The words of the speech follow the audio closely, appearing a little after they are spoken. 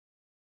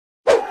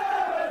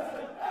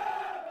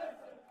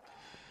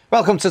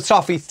Welcome to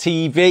Toffee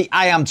TV.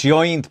 I am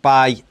joined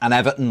by an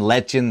Everton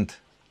legend,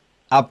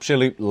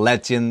 absolute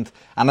legend,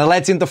 and a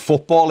legend of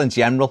football in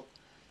general.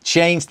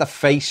 Changed the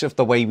face of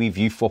the way we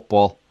view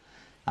football.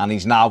 And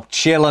he's now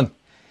chilling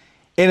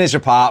in his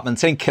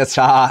apartment in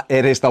Qatar.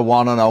 It is the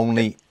one and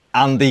only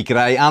Andy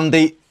Gray.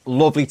 Andy,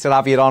 lovely to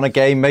have you on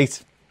again,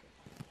 mate.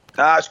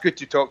 It's good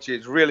to talk to you.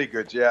 It's really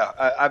good, yeah.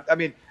 I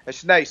mean,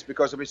 it's nice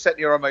because I've been sitting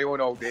here on my own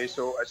all day,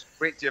 so it's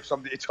great to have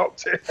somebody to talk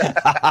to.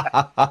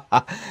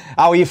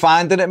 How are you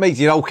finding it, mate?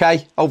 You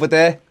okay over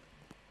there?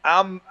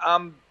 I'm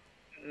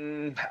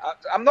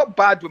not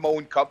bad with my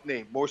own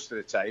company most of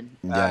the time.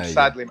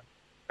 Sadly, my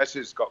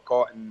missus got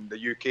caught in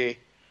the UK,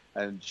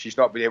 and she's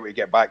not been able to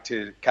get back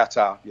to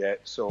Qatar yet.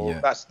 So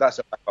that's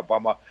a bit of a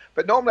bummer.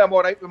 But normally I'm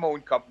all right with my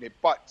own company.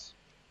 But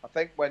I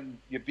think when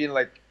you've been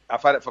like,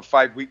 I've had it for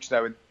 5 weeks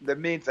now, and the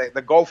main thing,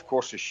 the golf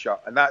course is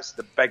shut, and that's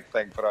the big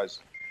thing for us.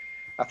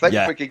 I think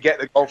if we could get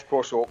the golf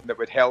course open, it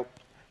would help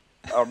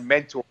our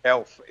mental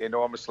health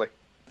enormously.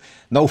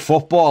 No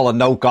football and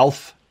no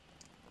golf.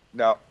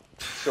 No.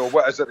 So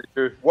what is it to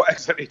do? What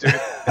is it to do?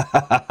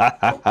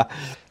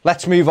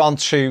 Let's move on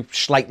to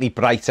slightly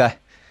brighter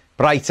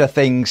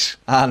things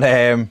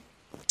and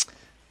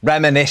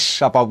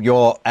reminisce about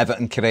your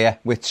Everton career,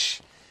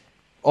 which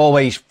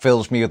always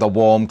fills me with a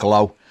warm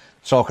glow.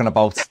 Talking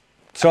about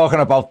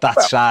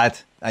that side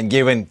and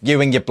you and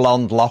your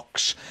blonde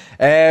locks.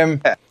 How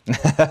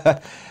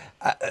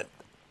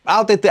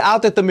did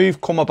the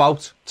move come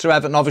about to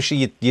Everton?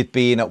 Obviously, you'd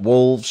been at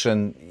Wolves,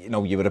 and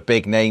you were a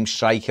big name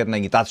striker, and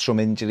then you'd had some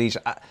injuries.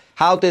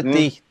 How did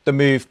the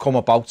move come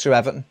about to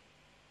Everton?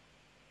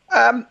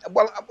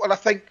 Well, I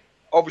think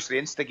obviously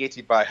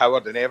instigated by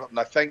Howard and Everton.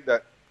 I think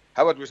that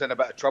Howard was in a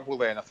bit of trouble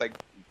then. I think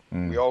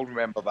we all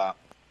remember that.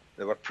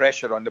 There was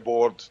pressure on the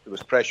board. There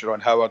was pressure on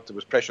Howard. There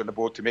was pressure on the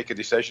board to make a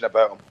decision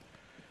about him.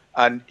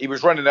 And he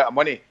was running out of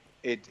money.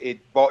 It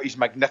bought his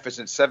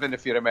Magnificent Seven,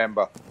 if you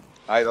remember.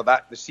 Either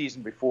that, the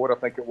season before, I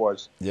think it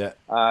was. Yeah.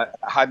 It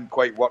hadn't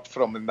quite worked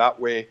for him in that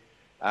way.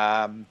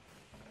 And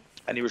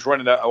he was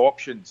running out of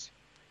options.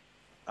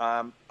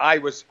 I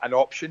was an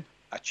option,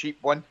 a cheap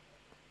one.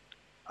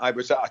 I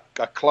was at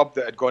a club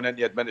that had gone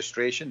into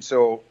administration.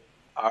 So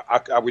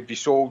I would be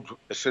sold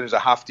as soon as a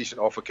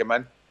half-decent offer came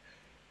in.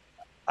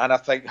 And I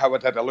think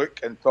Howard had a look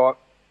and thought,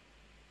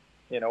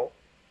 I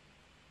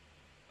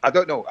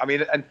don't know. I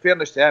mean, in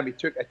fairness to him, I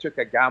took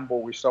a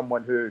gamble with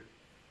someone who,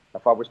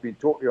 if I was being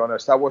totally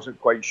honest, I wasn't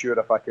quite sure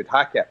if I could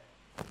hack it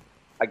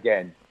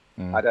again.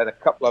 I'd had a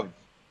couple of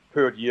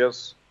poor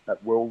years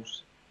at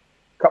Wolves,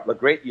 a couple of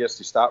great years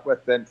to start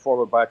with, then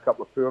followed by a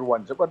couple of poor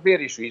ones. There were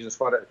various reasons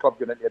for it. The club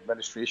going into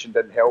administration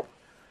didn't help.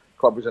 The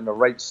club was in the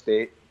right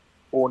state.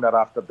 Owner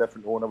after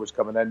different owner was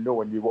coming in. No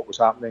one knew what was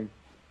happening.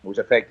 It was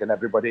affecting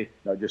everybody,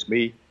 not just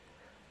me.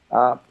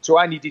 So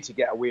I needed to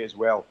get away as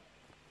well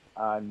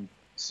and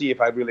see if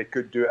I really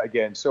could do it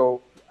again.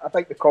 So I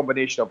think the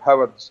combination of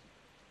Howard's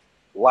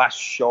last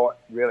shot,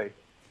 really,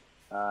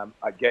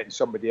 at getting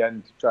somebody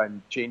in to try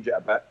and change it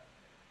a bit,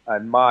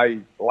 and my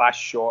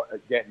last shot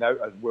at getting out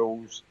of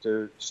Wolves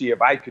to see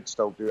if I could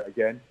still do it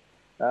again,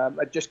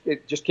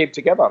 it just came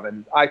together.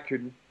 And I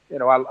couldn't,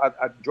 I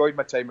enjoyed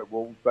my time at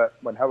Wolves, but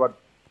when Howard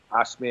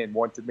asked me and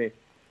wanted me,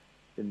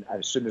 and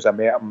as soon as I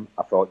met him,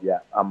 I thought, yeah,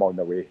 I'm on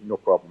the way, no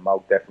problem,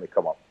 I'll definitely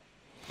come up.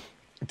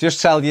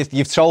 Just tell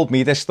you've told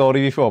me this story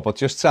before, but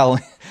just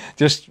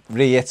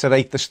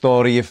reiterate the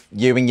story of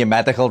you and your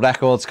medical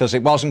records, because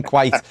it wasn't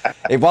quite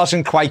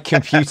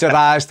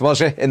computerised, was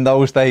it, in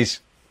those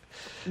days?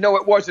 No,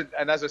 it wasn't.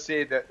 And as I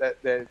say,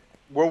 the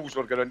Wolves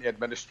were going into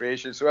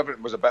administration, so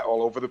everything was a bit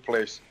all over the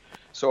place.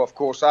 So of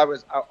course, I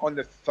was on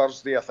the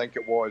Thursday, I think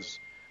it was,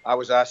 I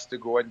was asked to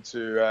go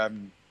into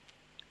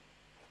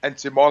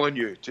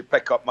Molineux to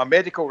pick up my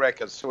medical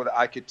records so that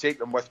I could take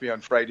them with me on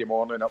Friday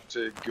morning up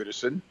to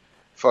Goodison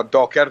for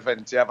Doc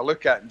Irvin to have a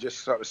look at and just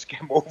sort of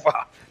skim over.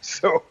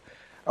 So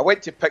I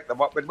went to pick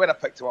them up, and when I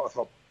picked them up, I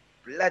thought,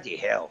 bloody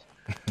hell.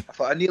 I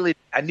thought I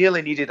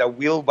nearly needed a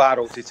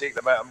wheelbarrow to take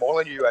them out of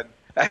Molineux,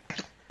 and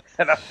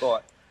I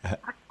thought,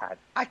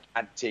 I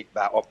can't take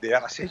that up there.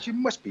 I said, you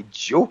must be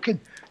joking.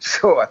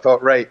 So I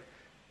thought, right.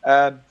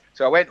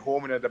 So I went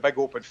home and had a big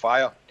open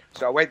fire.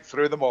 So I went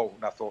through them all,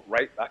 and I thought,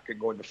 right, that can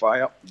go in the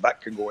fire,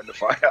 that can go in the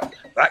fire,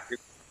 that can go in the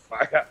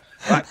fire,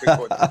 that can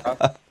go in the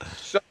fire.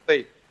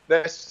 Suddenly,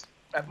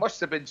 it must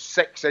have been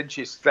 6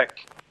 inches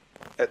thick,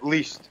 at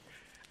least.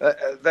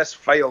 This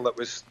file that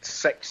was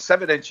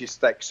 7 inches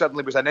thick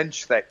suddenly was an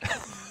inch thick,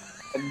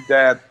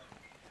 and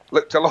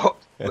looked a lot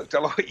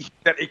easier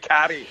to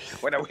carry.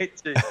 When I went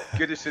to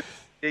Goodison,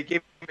 they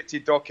gave it to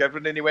Doc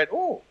Everton, and he went,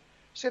 "Oh,"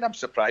 he said, "I'm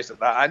surprised at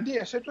that, Andy."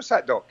 I said, "What's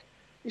that, Doc?"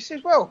 He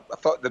says, "Well, I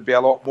thought there'd be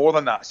a lot more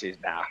than that." I says,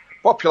 "Nah,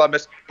 popular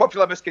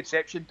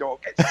misconception,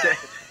 Doc.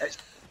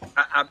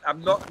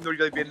 I'm not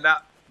really been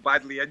that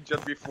badly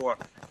injured before.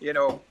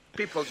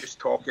 People just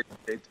talking."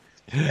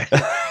 He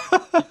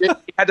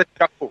had a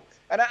chuckle.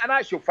 And in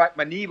actual fact,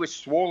 my knee was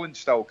swollen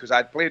still because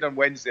I'd played on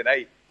Wednesday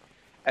night.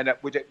 And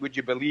would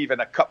you believe, in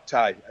a cup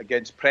tie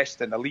against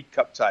Preston, a League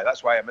Cup tie.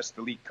 That's why I missed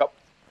the League Cup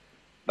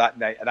that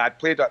night, and I'd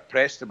played at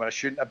Preston when I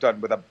shouldn't have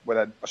done with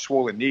a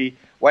swollen knee.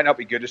 Went up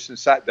with Goodison,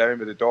 sat down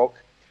with the doc.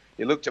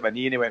 He looked at my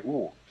knee and he went,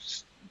 "Oh,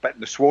 it's a bit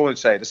on the swollen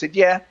side." I said,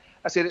 "Yeah."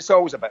 I said, "It's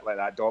always a bit like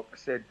that, doc." I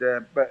said,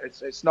 "But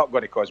it's not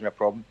going to cause me a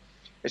problem."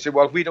 He said,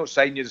 "Well, if we don't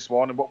sign you this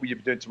morning, what will you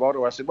be doing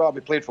tomorrow?" I said, "Well, I'll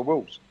be playing for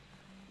Wolves."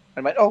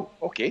 And I went, "Oh,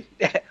 okay,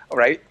 all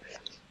right."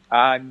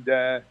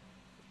 And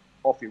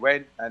off he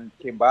went and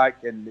came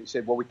back, and he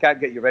said, "Well, we can't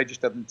get you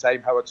registered in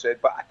time," Howard said,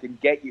 "but I can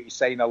get you to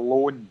sign a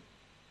loan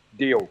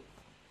deal,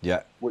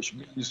 which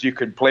means you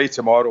can play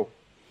tomorrow,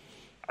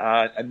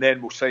 and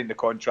then we'll sign the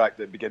contract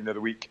at the beginning of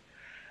the week."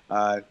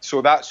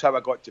 So that's how I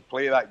got to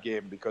play that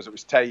game, because it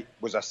was tight.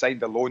 I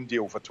signed a loan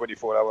deal for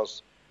 24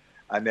 hours,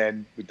 and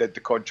then we did the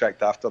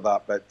contract after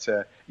that. But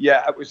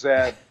it was.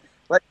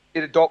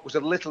 The doc was a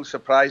little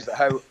surprised at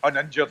how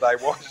uninjured I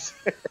was.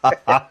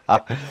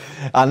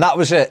 And that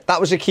was it.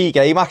 That was a key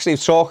game. Actually, I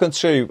was talking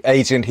to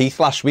Adrian Heath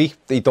last week.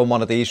 He'd done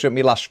one of these with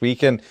me last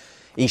week, and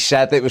he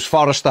said it was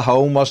Forester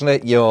home, wasn't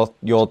it? Your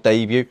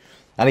debut.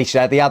 And he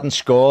said he hadn't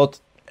scored.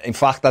 In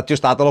fact, I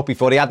just added up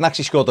before. He hadn't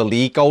actually scored a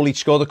league goal. He'd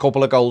scored a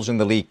couple of goals in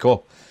the League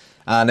Cup.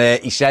 And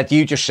he said,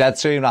 "You just said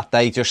to him that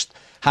day, just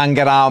hang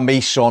around me,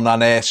 son,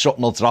 and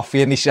something will drop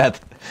you." And he said,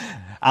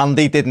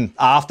 Andy didn't,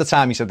 half the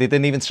time, he said, he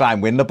didn't even try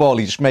and win the ball.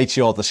 He just made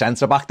sure the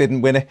centre-back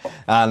didn't win it.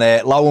 And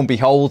lo and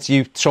behold,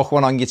 you took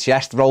one on your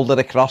chest, rolled it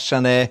across,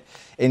 and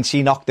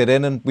Incy knocked it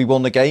in, and we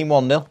won the game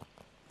 1-0.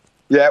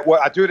 Yeah,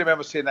 well, I do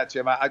remember saying that to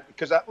him.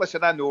 Because,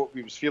 listen, I know what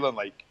he was feeling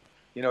like.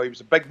 You know, he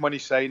was a big money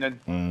signing.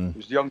 He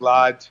was a young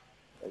lad.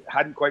 It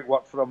hadn't quite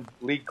worked for him.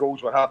 League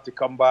goals were hard to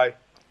come by.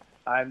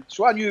 And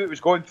so I knew it was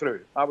going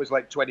through. I was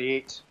like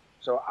 28.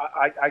 So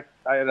I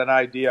had an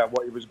idea of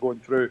what he was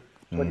going through.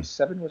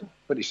 27, was it?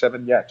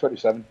 27, yeah,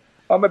 27.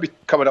 Or maybe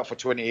coming up for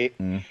 28.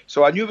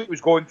 So I knew what he was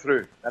going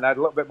through, and I had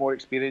a little bit more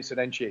experience than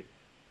Inchi.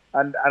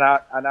 And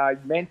I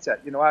meant it.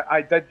 You know,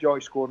 I did enjoy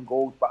scoring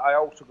goals, but I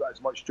also got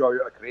as much joy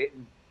out of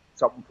creating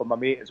something for my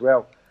mate as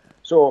well.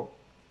 So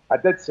I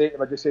did say to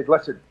him, I just said,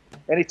 "Listen,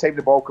 anytime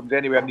the ball comes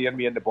anywhere near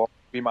me in the box,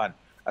 man,"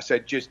 I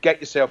said, "just get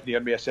yourself near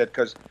me." I said,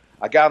 "because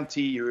I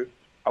guarantee you,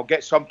 I'll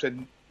get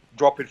something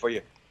dropping for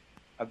you.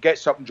 I'll get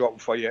something dropping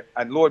for you."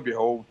 And lo and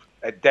behold,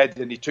 it did,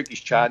 and he took his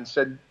chance.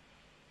 And,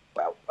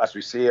 well, as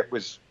we say,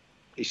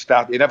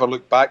 he never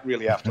looked back,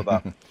 really, after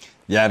that.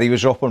 Yeah, he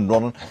was up and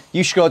running.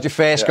 You scored your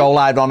first goal,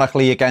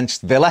 ironically,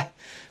 against Villa,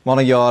 one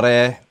of your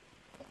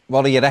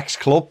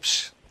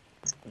ex-clubs.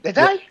 Did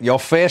I? Your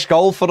first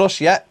goal for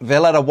us, yeah.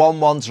 Villa, a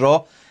 1-1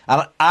 draw.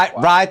 And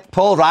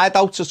Paul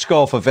Rideout to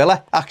score for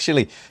Villa,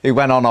 actually, who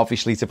went on,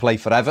 obviously, to play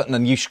for Everton,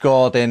 and you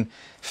scored in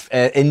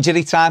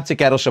injury time to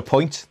get us a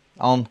point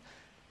on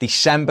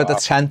December the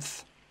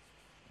 10th.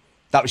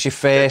 That was your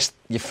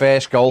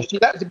first goal. See,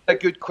 that would have been a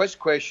good quiz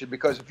question,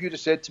 because if you'd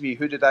have said to me,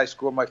 "Who did I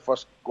score my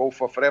first goal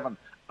for Everton?"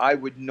 I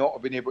would not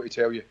have been able to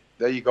tell you.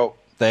 There you go.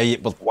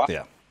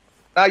 Yeah.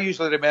 I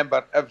usually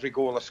remember every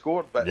goal I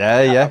scored, but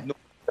yeah.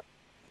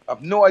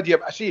 I've no idea.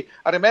 See,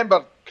 I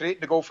remember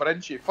creating the goal for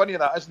Inchi. Funny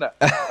that, isn't it?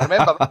 I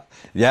remember that.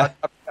 Yeah.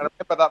 I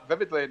remember that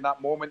vividly in that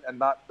moment in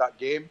that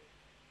game,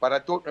 but I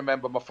don't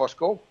remember my first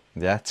goal.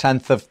 Yeah,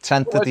 10th of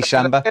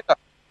December.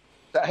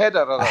 A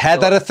header,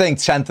 I think,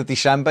 10th of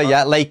December,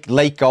 yeah.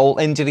 Late goal,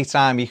 injury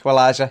time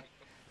equaliser.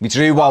 We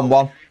drew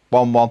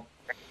 1-1.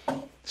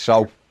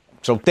 So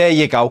there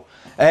you go.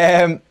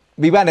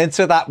 We went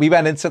into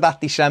that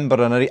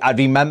December, and I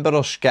remember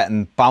us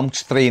getting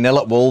bounced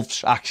 3-0 at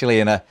Wolves,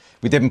 actually, and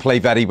we didn't play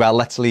very well,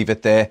 let's leave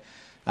it there.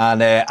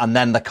 And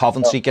then the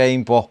Coventry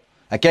game, but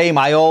a game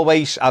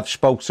I've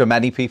spoke to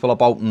many people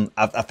about, and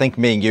I think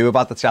me and you have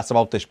had the chat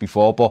about this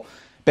before, but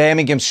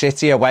Birmingham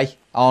City away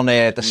on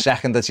the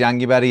 2nd of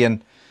January,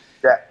 and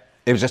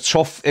it was a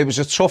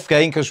tough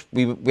game, because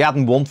we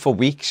hadn't won for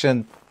weeks,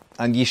 and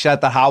you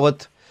said that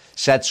Howard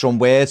said some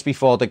words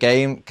before the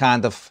game,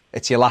 kind of,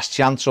 it's your last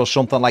chance or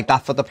something like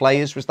that for the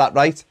players. Was that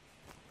right?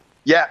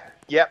 Yeah,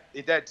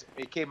 he did.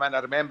 He came in. I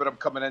remember him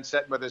coming in,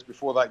 sitting with us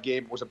before that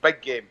game. It was a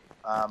big game,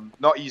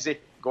 not easy,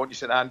 going to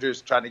St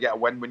Andrews trying to get a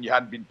win when you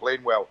hadn't been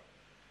playing well,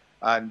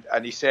 and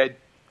he said,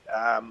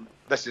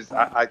 "This is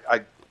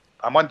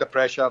I'm under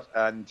pressure,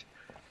 and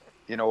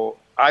you know,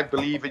 I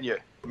believe in you,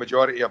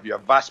 majority of you, a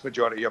vast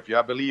majority of you.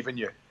 I believe in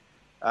you,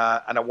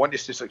 and I want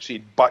us to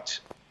succeed. But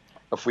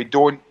if we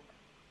don't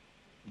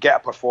get a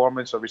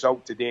performance or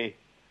result today,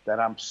 then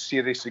I'm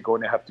seriously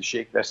going to have to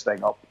shake this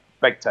thing up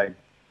big time."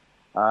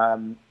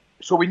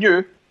 So we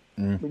knew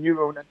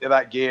going into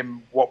that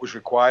game what was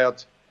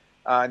required.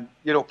 And,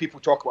 you know, people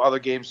talk about other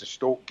games, the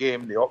Stoke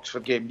game, the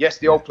Oxford game. Yes,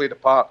 they all played a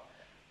part.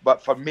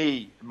 But for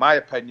me, in my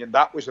opinion,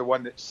 that was the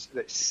one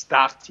that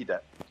started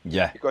it.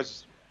 Yeah.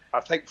 Because I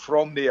think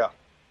from there,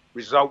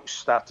 results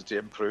started to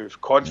improve,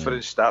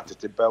 confidence started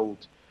to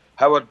build.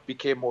 Howard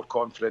became more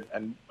confident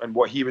in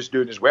what he was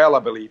doing as well, I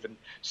believe, and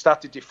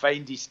started to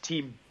find his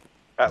team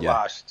at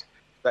last.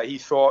 That he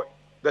thought,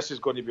 this is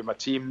going to be my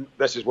team,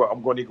 this is what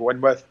I'm going to go in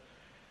with.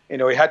 You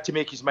know, he had to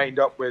make his mind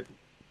up with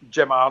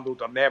Jim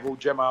Arnold or Neville.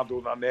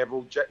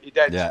 He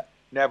did. Yeah.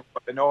 Neville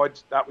got the nod.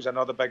 That was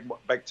another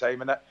big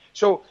time in it.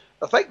 So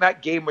I think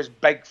that game was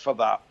big for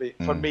that.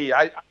 For me,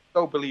 I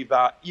still believe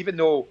that, even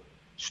though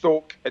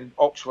Stoke and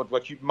Oxford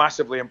were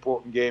massively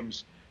important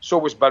games, so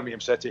was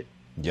Birmingham City.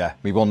 Yeah,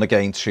 we won the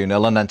game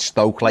 2-0, and then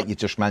Stoke, like you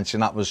just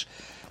mentioned, that was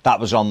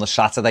on the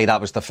Saturday.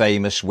 That was the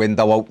famous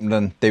window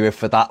opening, do it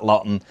for that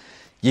lot, and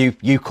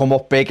you come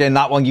up big in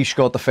that one. You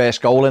scored the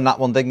first goal in that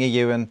one, didn't you?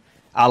 You and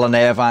Alan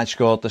Irvine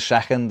scored the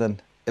second,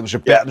 and it was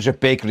a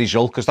big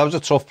result, because that was a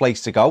tough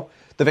place to go,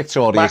 the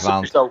Victoria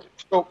Ground.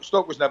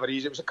 Stoke was never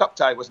easy. It was a cup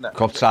tie, wasn't it?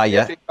 Cup tie,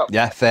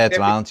 yeah, third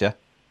round, yeah.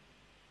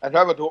 And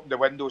Howard opened the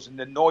windows, and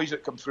the noise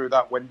that came through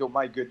that window,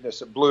 my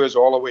goodness, it blew us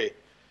all away.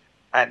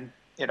 And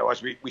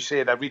as we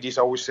say, that Reedy's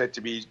always said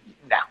to me,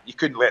 "Nah, you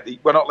couldn't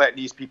we're not letting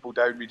these people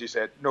down." Reedy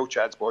said, "No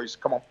chance, boys,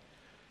 come on."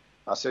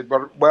 I said,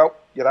 "Well,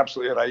 you're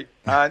absolutely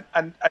right."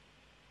 And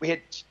we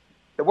had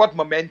the word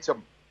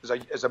momentum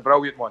is a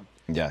brilliant one.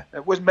 Yeah,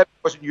 it wasn't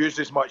used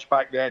as much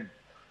back then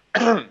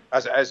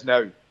as it is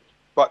now.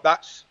 But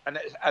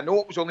I know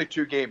it was only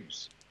 2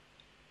 games,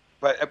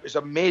 but it was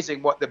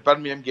amazing what the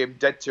Birmingham game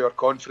did to our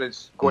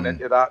confidence going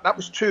into that. That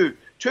was two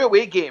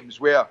away games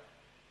where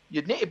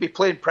you'd need to be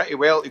playing pretty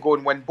well to go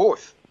and win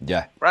both.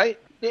 Yeah. Right?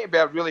 You need to be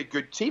a really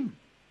good team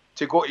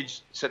to go to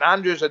St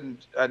Andrews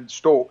and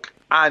Stoke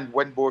and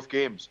win both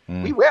games.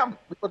 We weren't.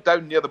 We were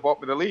down near the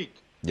bottom of the league.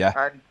 Yeah.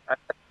 And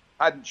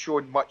hadn't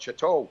shown much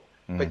at all.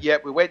 But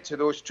yet we went to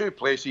those 2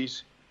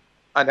 places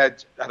and I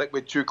think we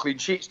had 2 clean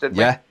sheets, didn't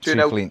we?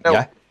 2 clean.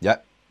 Yeah.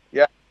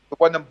 We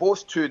won them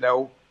both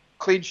 2-0,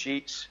 clean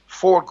sheets,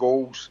 4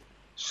 goals.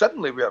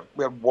 Suddenly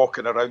we're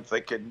walking around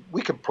thinking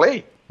we can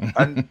play.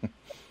 And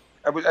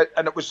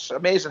it was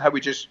amazing how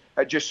it just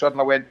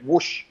suddenly went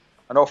whoosh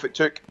and off it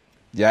took.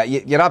 Yeah,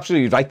 you're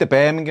absolutely right. The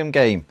Birmingham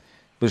game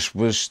there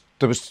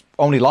was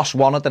only lost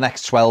 1 of the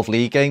next 12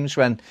 league games,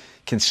 when,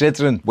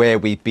 considering where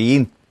we'd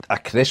been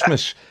at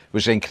Christmas,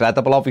 was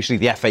incredible. Obviously,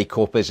 the FA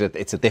Cup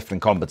it's a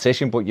different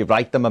competition, but you're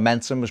right, the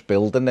momentum was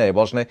building there,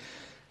 wasn't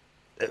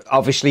it?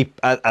 Obviously,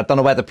 I don't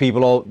know whether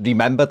people all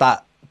remember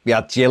that we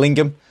had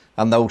Gillingham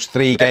and those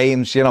 3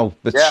 games,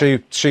 with 2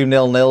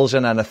 0-0s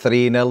and then a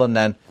 3-0, and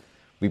then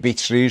we beat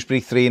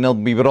Shrewsbury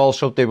 3-0. We were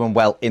also doing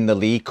well in the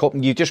League Cup.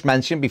 And you just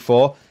mentioned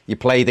before you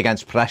played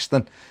against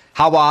Preston.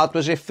 How hard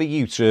was it for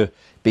you to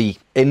be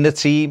in the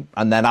team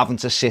and then having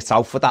to sit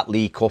out for that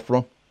League Cup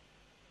run?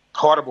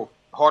 Horrible,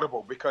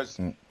 because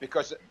we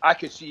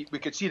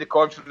could see the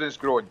confidence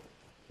growing.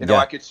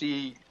 I could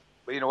see,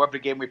 every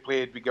game we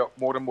played, we got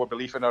more and more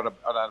belief in our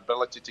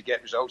ability to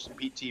get results and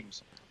beat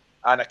teams.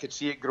 And I could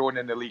see it growing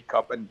in the League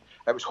Cup, and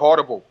it was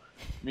horrible.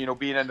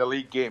 Being in the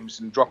league games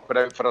and dropping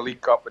out for a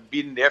League Cup, and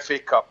being in the FA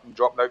Cup and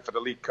dropping out for the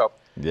League Cup.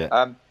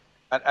 Yeah.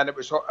 And it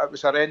was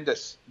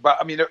horrendous. But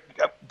I mean,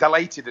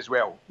 delighted as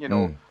well.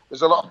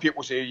 There's a lot of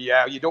people say,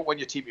 "Yeah, you don't want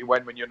your team to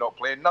win when you're not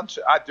playing."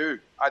 I do.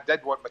 I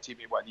did want my team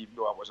to win, even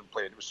though I wasn't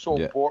playing. It was so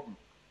important,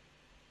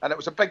 and it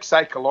was a big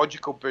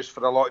psychological boost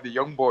for a lot of the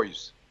young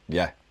boys.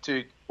 Yeah.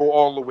 To go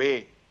all the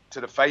way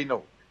to the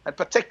final, and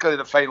particularly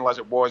the final as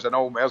it was, an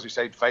All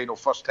Merseyside final,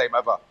 first time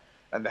ever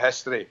in the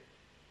history.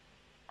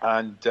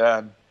 And,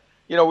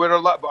 we were a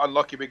little bit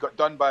unlucky. We got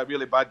done by a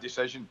really bad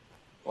decision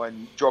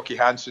when Jockey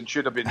Hansen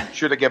should have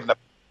given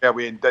the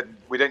away and didn't.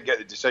 We didn't get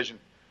the decision.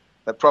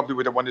 That probably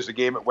would have won us the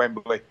game at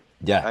Wembley.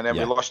 Yeah. And then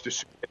we lost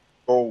to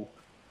goal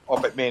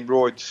up at Main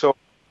Road. So,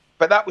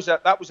 but that was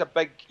a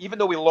big, even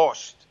though we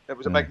lost, it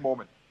was a big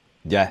moment.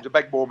 Yeah. It was a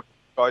big moment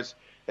because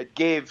it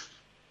gave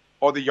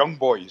all the young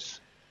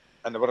boys,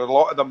 and there were a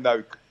lot of them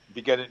now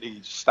beginning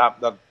to stamp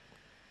their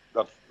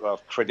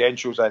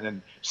credentials in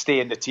and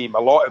stay in the team, a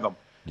lot of them.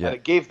 Yeah. And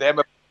it gave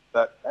them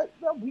that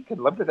we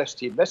can live with this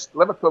team.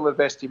 Liverpool are the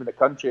best team in the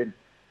country, and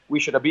we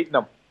should have beaten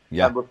them.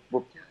 Yeah. And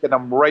we're taking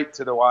them right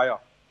to the wire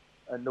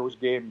in those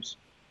games.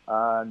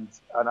 And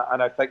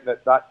I think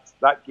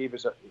that gave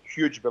us a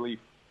huge belief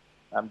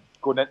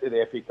going into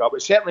the FA Cup.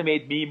 It certainly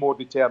made me more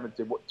determined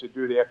to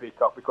do the FA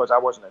Cup because I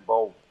wasn't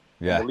involved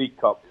in the League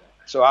Cup.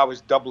 So I was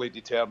doubly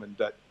determined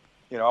that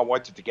I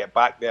wanted to get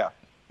back there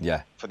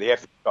for the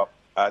FA Cup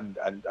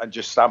and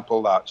just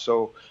sample that.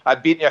 So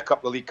I'd been to a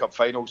couple of League Cup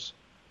finals.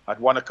 I'd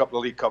won a couple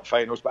of League Cup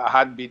finals, but I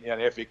hadn't been to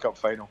an FA Cup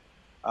final.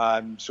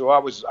 So I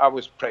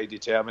was pretty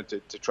determined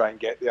to try and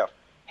get there,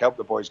 help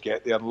the boys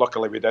get there, and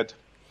luckily we did.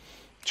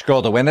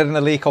 Scored a winner in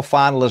the League Cup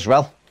final as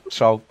well.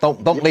 So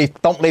don't leave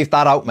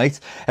that out, mate.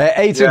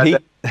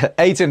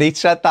 Aidan Heath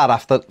said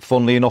that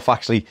funnily enough,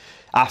 actually,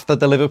 after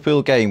the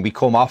Liverpool game, we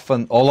come off,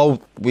 and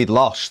although we'd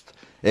lost,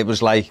 it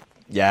was like,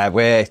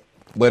 we're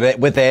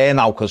there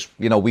now because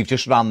we've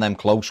just ran them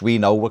close. We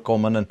know we're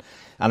coming,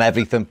 and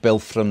everything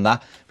built from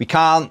that. We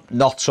can't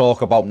not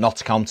talk about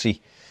Notts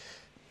County,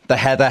 the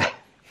header.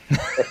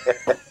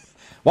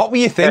 What were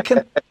you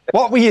thinking?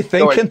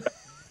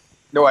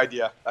 No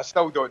idea. I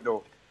still don't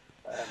know.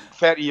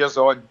 30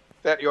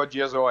 odd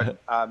years on,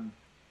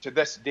 to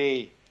this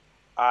day,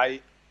 I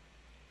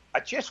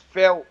just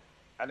felt,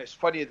 and it's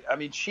funny, I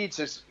mean, Sheeds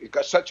has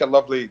got such a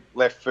lovely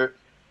left foot,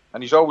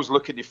 and he's always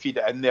looking to feed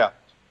it in there.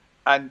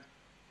 And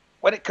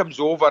when it comes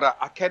over,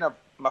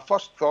 my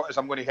first thought is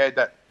I'm going to head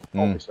it,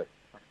 obviously.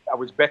 I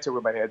was better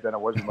with my head than I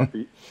was with my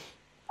feet.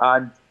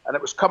 and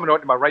it was coming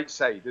onto my right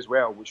side as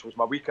well, which was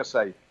my weaker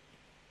side.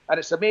 And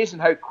it's amazing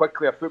how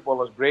quickly a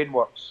footballer's brain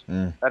works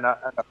in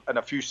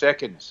a few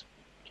seconds.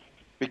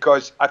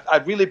 Because I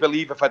really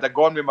believe if I'd have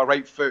gone with my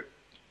right foot,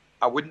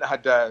 I wouldn't have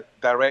had the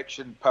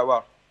direction,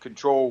 power,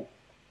 control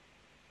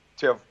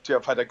to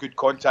have had a good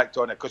contact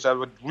on it, because I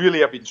would really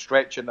have been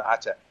stretching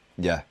at it.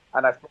 Yeah.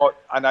 And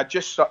I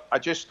just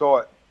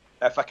thought,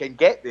 if I can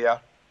get there,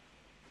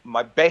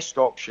 my best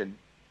option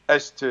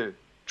is to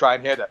try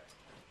and head it.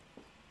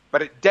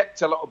 But it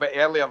dipped a little bit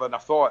earlier than I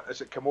thought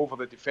as it came over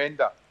the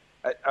defender.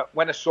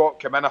 When I saw it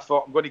come in, I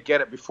thought, I'm going to get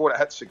it before it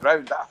hits the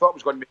ground. I thought it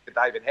was going to make a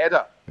diving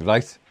header.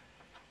 Right.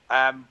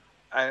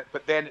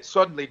 But then it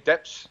suddenly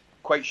dips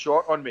quite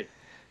short on me.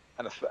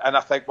 And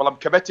I think, well, I'm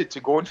committed to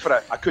going for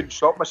it. I couldn't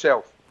stop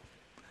myself.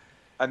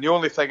 And the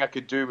only thing I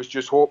could do was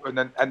just hope.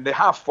 And the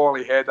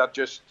half-volley header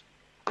just,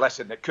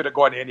 listen, it could have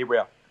gone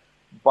anywhere.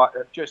 But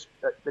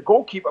the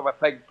goalkeeper, I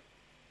think,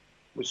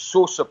 was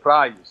so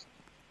surprised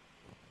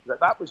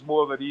that was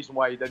more the reason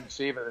why he didn't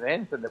save it than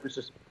anything. It was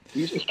just,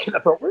 he kind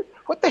of thought,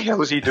 what the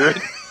hell is he doing?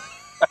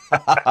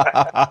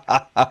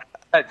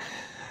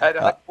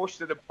 and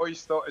most of the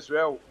boys thought as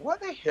well,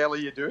 what the hell are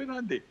you doing,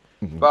 Andy?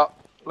 Mm-hmm. But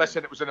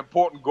listen, it was an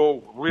important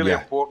goal, really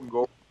important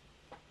goal.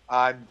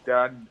 And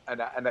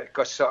it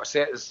just sort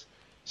of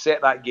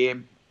set that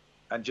game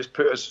and just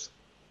put us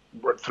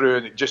through,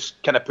 and it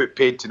just kind of put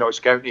paid to Notts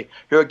County,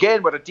 who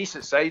again were a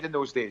decent side in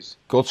those days.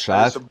 Good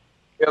side. Some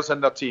players in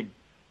their team.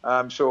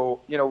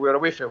 So, we were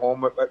away from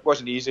home. It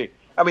wasn't easy.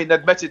 I mean,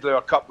 admittedly,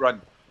 our cup run,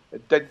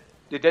 they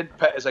didn't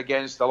pit us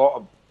against a lot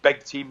of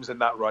big teams in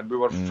that run. We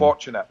were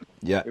fortunate.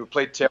 Yeah. We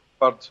played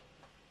Telford,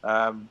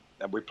 and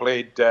we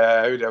played, who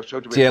else?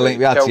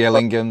 We had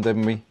Gillingham,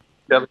 didn't we?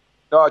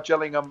 No,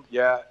 Gillingham,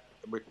 yeah.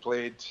 We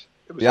played,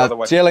 it was the other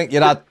one.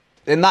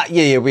 In that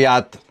year, we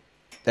had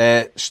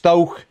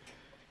Stoke,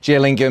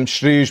 Gillingham,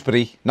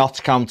 Shrewsbury,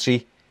 Notts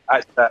County.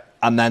 That's it.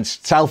 And then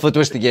Telford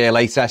was the year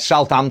later,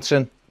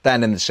 Southampton.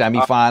 Then in the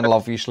semi-final,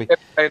 obviously.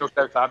 Final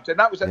Southampton.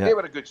 That was it. They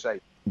were a good side.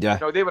 Yeah.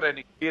 They were an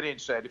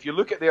experienced side. If you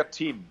look at their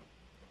team,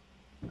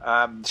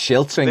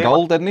 Schiltz in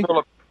goal, didn't he?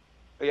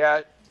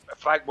 Yeah,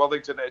 Frank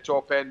Wellington at the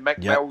top end, Mick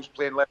Mills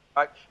playing left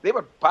back. They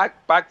were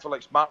bag for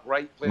like Mark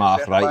Wright playing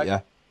centre back.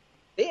 Yeah.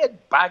 They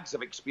had bags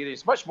of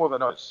experience, much more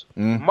than us,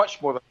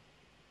 much more than.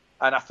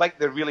 And I think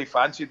they really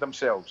fancied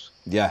themselves.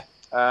 Yeah.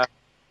 But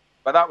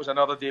that was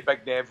another day.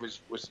 Big Nev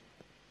was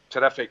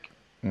terrific.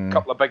 A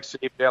couple of big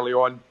saves early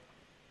on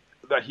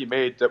that he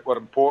made that were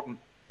important.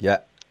 Yeah.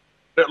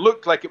 It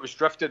looked like it was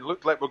drifting. It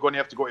looked like we're going to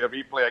have to go to a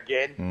replay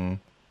again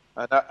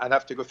and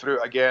have to go through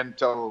it again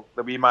until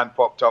the wee man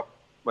popped up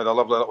with a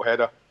lovely little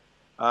header.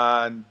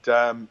 And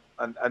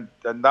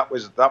that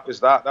was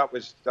that. That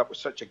was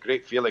such a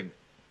great feeling.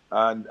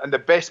 And the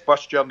best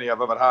bus journey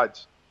I've ever had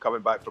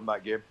coming back from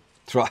that game.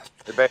 Right.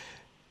 The best.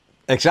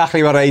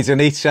 Exactly what Aidan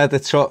Heath said.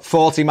 It's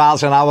 40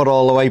 miles an hour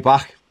all the way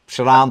back,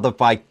 surrounded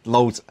by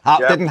loads.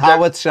 Didn't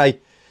Howard say,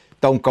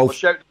 don't go... Well,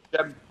 shout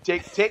to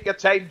Jim, take your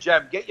time,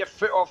 Jim. Get your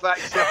foot off that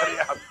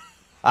accelerator.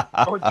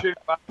 Don't shoot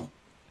back.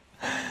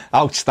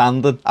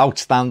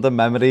 Outstanding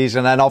memories.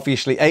 And then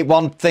obviously,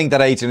 one thing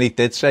that Aidan Heath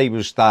did say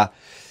was that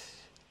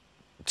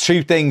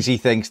two things he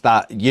thinks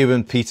that you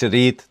and Peter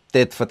Reid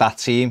did for that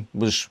team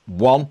was,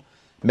 one,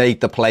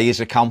 made the players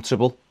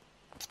accountable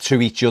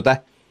to each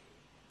other.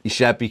 He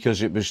said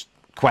because it was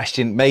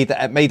made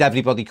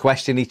everybody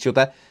question each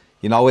other.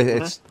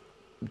 It's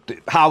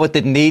Howard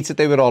didn't need to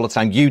do it all the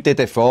time. You did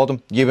it for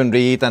them, you and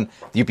Reid, and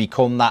you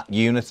become that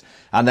unit.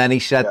 And then he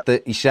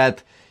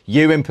said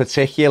you in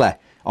particular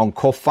on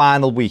cup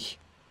final week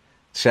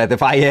said,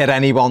 if I hear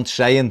anyone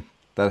saying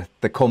that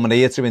they're coming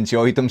here to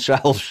enjoy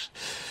themselves,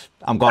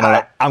 I'm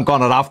gonna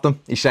have them.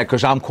 He said,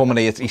 because I'm coming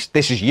here.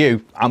 This is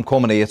you. I'm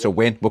coming here to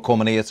win. We're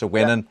coming here to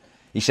win. And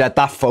he said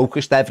that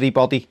focused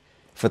everybody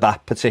for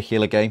that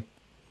particular game.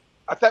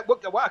 I think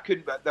what I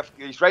couldn't.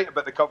 He's right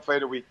about the cup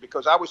final week,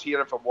 because I was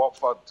hearing from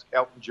Watford,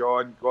 Elton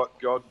John,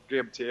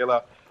 Graham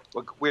Taylor.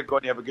 We're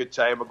going to have a good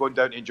time. We're going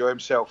down to enjoy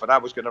himself, and I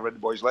was going to ring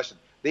the boys. Listen,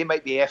 they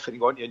might be effing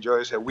going to enjoy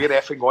themselves. We're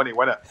effing going to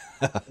win it.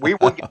 We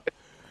won't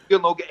we'll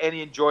not get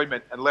any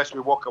enjoyment unless we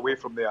walk away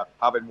from there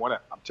having won it.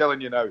 I'm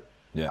telling you now.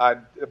 Yeah.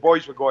 And the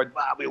boys were going,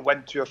 we'll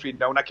win 2 or 3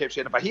 now. And I kept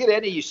saying, if I hear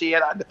any you say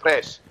it in the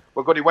press,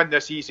 we're going to win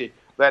this easy,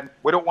 then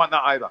we don't want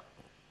that either.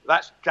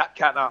 That can't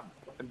happen.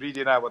 And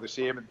Reedy and I were the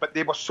same. But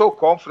they were so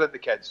confident, the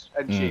kids,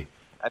 and she,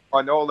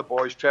 and all the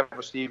boys,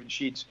 Trevor, Stephen,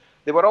 Sheets,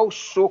 they were all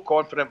so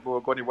confident we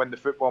were going to win the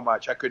football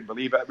match. I couldn't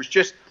believe it. It was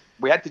just,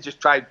 we had to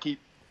just try and keep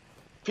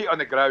feet on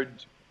the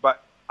ground.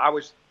 But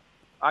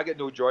I get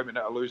no enjoyment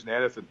out of losing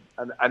anything.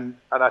 And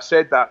I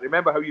said that.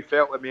 Remember how you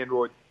felt at Main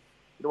Road?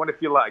 You don't want to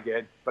feel that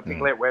again,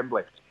 particularly at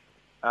Wembley.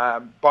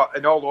 But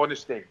in all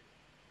honesty,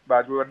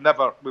 man, I don't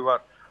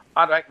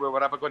think we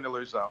were ever going to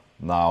lose that.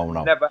 No.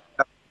 Never.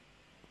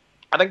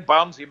 I think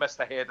Barnsley missed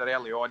a header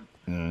early on.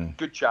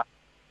 Good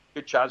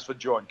chance for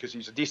John, because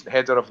he's a decent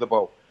header of the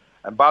ball.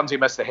 And Barnsley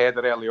missed a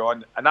header early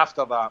on. And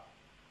after that,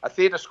 if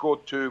they'd have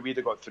scored 2, we'd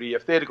have got 3.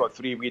 If they'd have got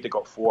 3, we'd have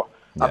got 4.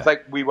 Yeah. I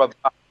think we were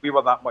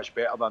that much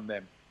better than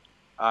them.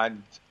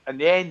 And in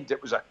the end,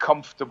 it was a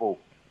comfortable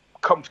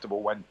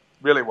win.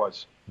 Really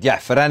was. Yeah,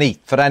 for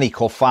any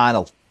cup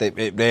final,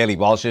 it really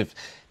was. If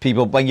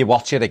people, when you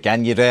watch it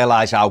again, you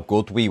realise how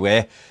good we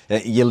were.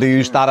 You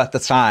lose that at the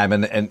time,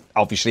 and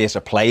obviously as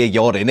a player,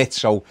 you're in it,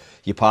 so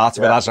you're part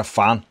of it as a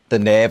fan. The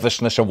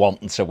nervousness of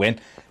wanting to win,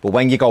 but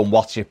when you go and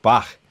watch it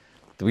back,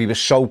 we were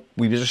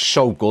just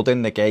so good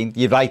in the game.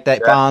 You're right there.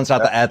 Barnes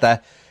had the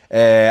header.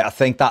 I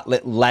think that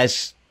little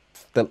Les,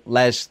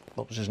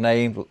 what was his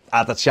name,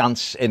 had a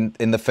chance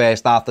in the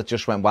first half that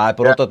just went wide.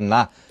 But other than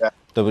that,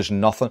 there was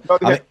nothing. No,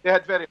 they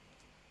had very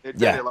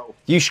little.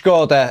 You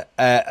scored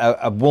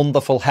a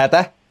wonderful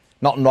header.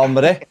 Nothing wrong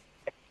with it.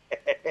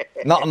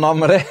 Nothing wrong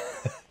with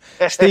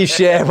it. Steve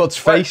Sherwood's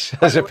face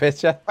as a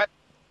picture.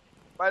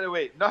 By the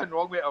way, nothing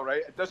wrong with it, all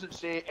right? It doesn't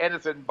say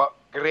anything but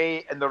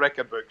grey in the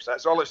record books.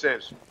 That's all it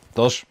says.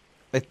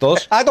 It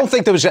does. I don't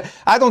think there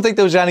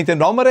was anything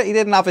wrong with it. He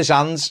didn't have his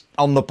hands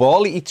on the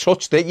ball. He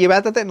touched it. You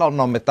headed it. Nothing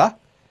wrong with that.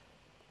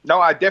 No,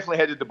 I definitely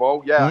headed the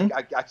ball. Yeah,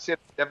 I said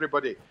to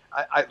everybody,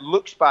 it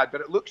looks bad, but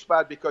it looks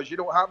bad because you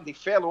know what happened? He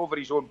fell over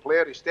his own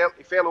player.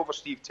 He fell over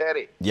Steve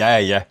Terry.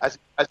 Yeah. As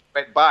he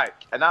went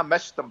back, and I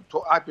missed him.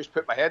 I just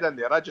put my head in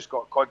there. I just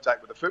got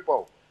contact with the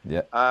football.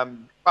 Yeah.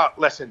 But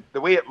listen, the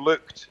way it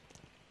looked,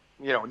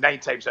 9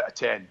 times out of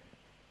 10,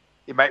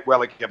 he might well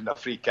have given a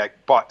free kick,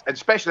 but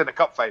especially in the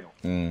cup final.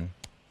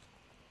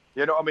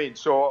 You know what I mean?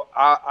 So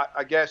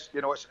I guess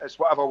it's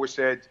what I've always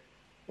said.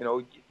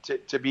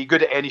 To be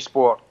good at any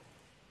sport,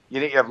 you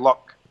need to have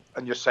luck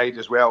on your side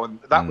as well, and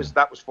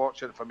that was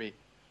fortunate for me.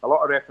 A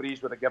lot of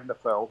referees would have given the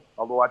foul,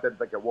 although I didn't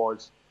think it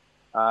was,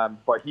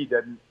 but he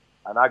didn't,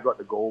 and I got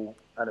the goal,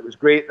 and it was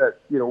great that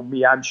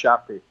me and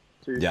Shappy,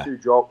 two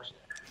jocks,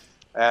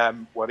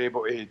 were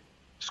able to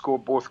score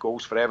both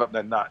goals for Everton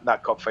in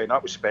that cup final.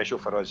 That was special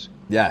for us.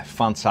 Yeah,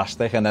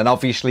 fantastic. And then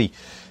obviously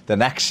the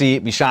next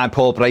season we signed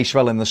Paul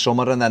Bracewell in the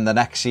summer, and then the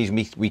next season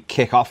we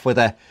kick off with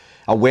a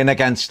win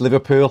against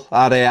Liverpool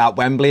at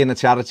Wembley in the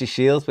Charity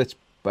Shield, which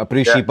a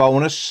Brucey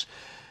bonus,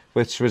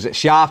 which was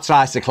Sharp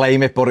tries to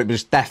claim it, but it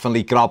was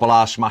definitely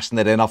Grobbelaar smashing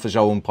it in off his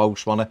own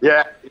post, wasn't it?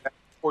 Yeah.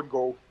 Own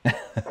goal.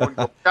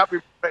 Can't be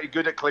pretty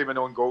good at claiming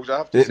own goals, I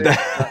have to say.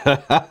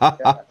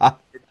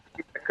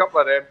 A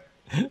couple of them.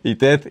 He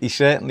did. He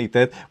certainly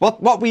did.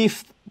 What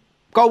we've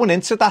going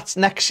into that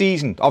next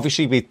season?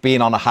 Obviously, we've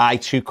been on a high,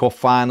 2 cup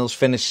finals,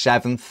 finished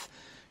 7th,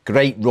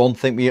 great run.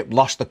 Think we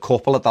lost a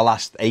couple at the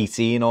last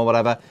 18 or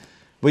whatever.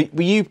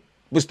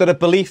 Was there a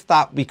belief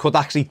that we could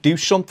actually do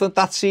something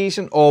that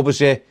season, or was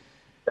it?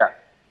 Yeah,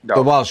 no.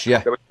 There was,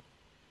 yeah. There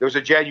was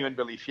a genuine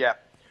belief, yeah.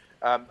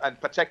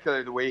 And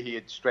particularly the way he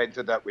had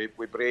strengthened that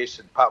with Brace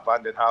and Pat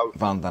Van den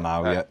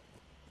Houw.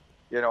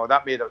 Yeah.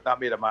 That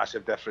made a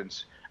massive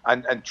difference.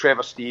 And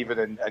Trevor Steven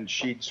and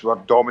Sheeds were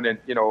dominant,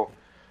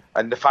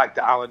 and the fact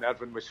that Alan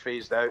Irvine was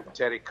phased out,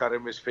 Terry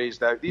Curran was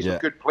phased out. These were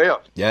good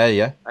players.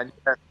 Yeah. And,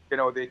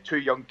 the 2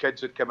 young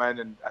kids had come in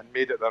and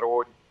made it their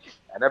own,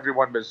 and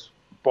everyone was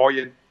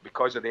buoyant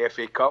because of the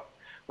FA Cup.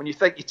 When you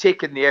think you're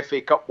taking the FA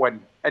Cup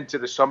win into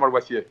the summer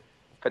with you,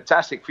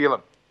 fantastic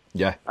feeling.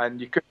 Yeah.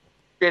 And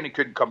training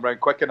couldn't come round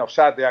quick enough.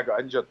 Sadly, I got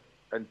injured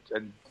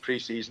in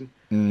pre-season,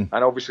 and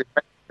obviously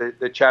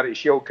the Charity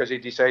Shield because he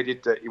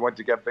decided that he wanted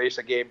to give Brace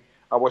a game.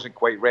 I wasn't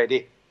quite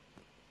ready,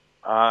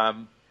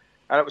 and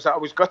I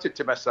was gutted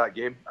to miss that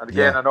game. And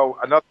again, I know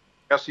another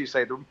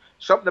Merseyside,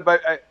 something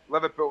about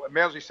Liverpool,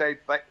 Merseyside,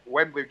 like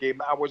Wembley game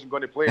that I wasn't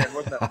going to play in,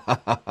 wasn't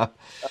it?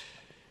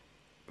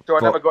 So I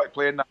never got to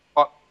play in that.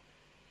 But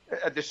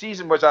the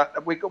season was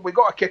we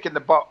got a kick in the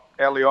butt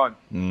early on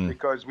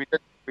because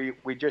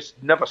we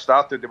just never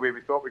started the way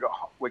we thought.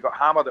 We got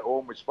hammered at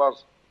home with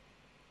Spurs.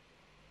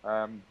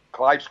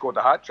 Clive scored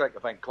a hat trick. I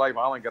think Clive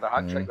Allen got a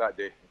hat trick that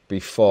day.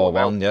 Before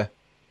 4-1, yeah.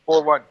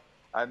 4-1,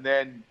 and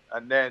then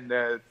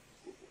the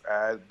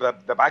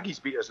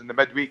Baggies beat us in the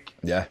midweek.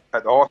 Yeah.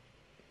 At the Horse.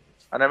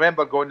 And I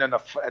remember going and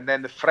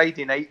then the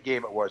Friday night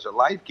game it was a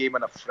live game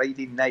on a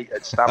Friday night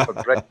at Stamford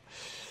Bridge,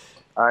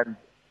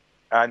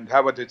 and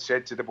Howard had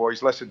said to the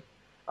boys, "Listen,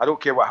 I don't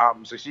care what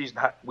happens. The season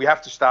we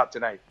have to start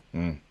tonight.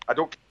 I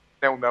don't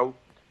care 0-0,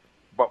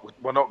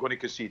 but we're not going to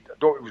concede.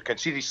 We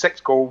conceded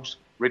 6 goals,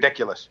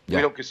 ridiculous. Yeah.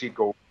 We don't concede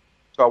goals.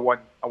 So I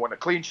want a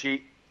clean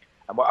sheet,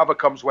 and whatever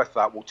comes with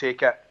that, we'll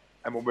take it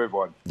and we'll move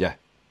on." Yeah.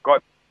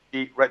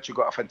 Richard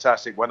got a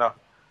fantastic winner.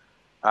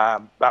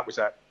 That was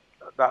it.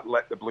 That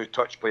lit the blue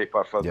touch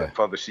paper for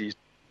the season.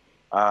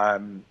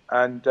 And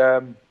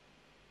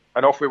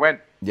off we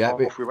went. Yeah,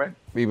 off we went.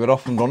 We were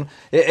off and running.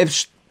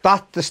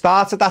 The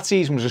start of that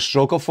season was a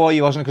struggle for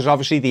you, wasn't it? Because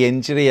obviously the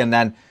injury, and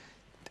then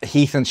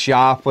Heath and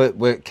Sharp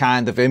were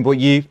kind of in. But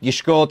you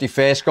scored your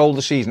first goal of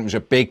the season. It was a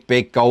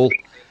big goal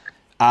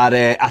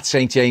at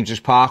St James's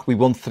Park. We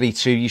won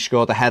 3-2. You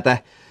scored a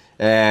header.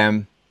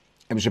 It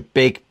was a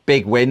big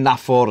win that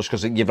for us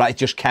because it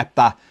just kept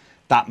that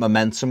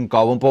momentum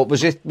going. But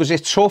was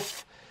it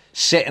tough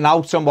sitting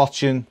out and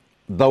watching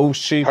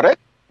those two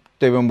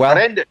doing well?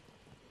 Horrendous.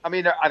 I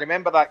mean, I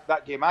remember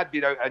that game. I'd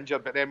been out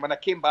injured, but then when I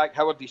came back,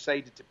 Howard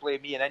decided to play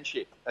me and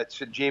Inchie at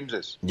St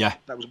James's. Yeah.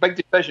 That was a big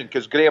decision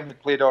because Graham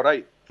had played all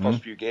right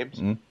first few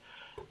games.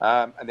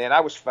 And then I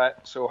was fit,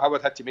 so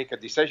Howard had to make a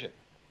decision.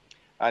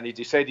 And he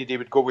decided he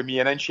would go with me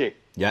and Inchie.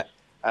 Yeah.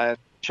 And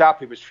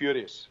Chappie was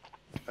furious.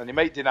 And he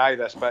might deny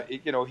this, but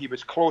he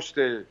was close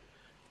to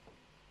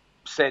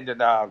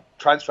sending a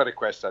transfer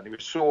request in. He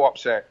was so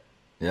upset.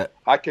 Yeah.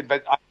 I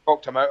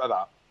talked him out of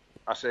that.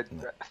 I said,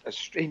 as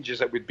strange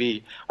as it would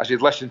be, I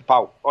said, listen,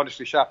 pal,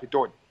 honestly, Chappie,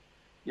 don't.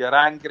 You're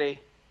angry.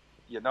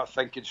 You're not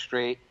thinking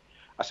straight.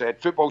 I said,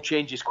 football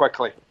changes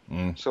quickly.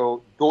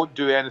 So don't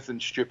do anything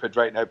stupid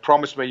right now.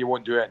 Promise me you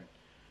won't do it.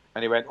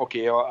 And he went,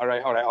 okay, all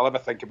right, I'll have a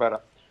think about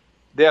it.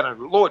 There,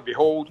 and lo and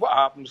behold, what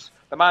happens?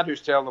 The man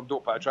who's telling him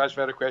don't put a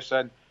transfer request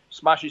in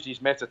smashes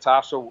his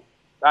metatarsal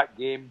that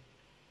game,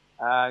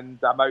 and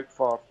I'm out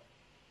for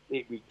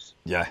 8 weeks.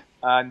 Yeah.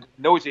 And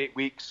in those 8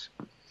 weeks,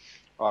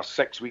 or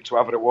 6 weeks,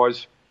 whatever it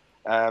was,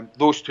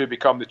 those two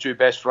become the two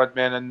best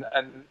frontmen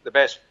and the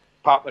best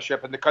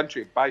partnership in the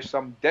country by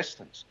some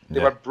distance.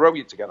 They were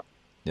brilliant together.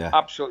 Yeah.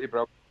 Absolutely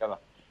brilliant together.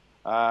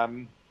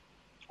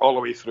 All the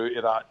way through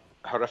to that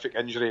horrific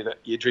injury that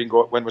Adrian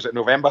got. When was it?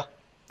 November?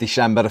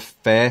 December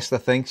 1st, I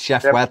think.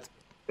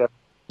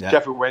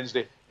 Sheffield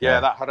Wednesday. Yeah,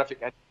 that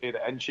horrific injury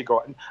that Inchie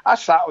got. And I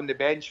sat on the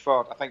bench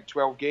for, I think,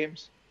 12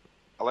 games,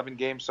 11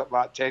 games, something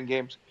like that, 10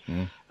 games.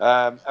 It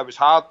was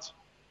hard.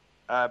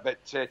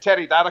 But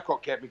Terry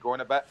Darracott kept me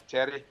going a bit,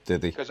 Terry.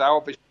 Did he? Because I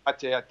obviously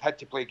had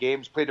to play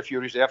games, played a few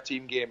reserve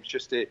team games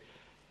just to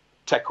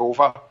tick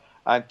over.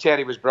 And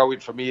Terry was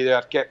brilliant for me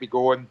there, kept me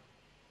going,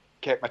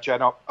 kept my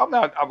chin up.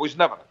 I was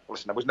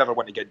never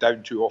one to get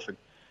down too often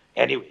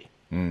anyway.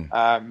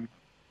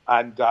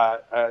 And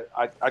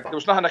there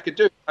was nothing I could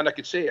do, and I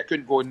could say I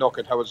couldn't go and knock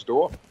on Howard's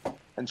door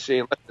and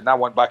say, listen, I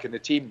want back in the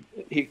team.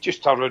 He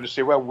just turned around and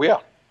say, well, where?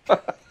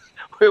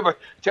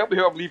 Tell me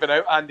who I'm leaving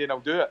out, Andy, and I'll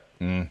do it.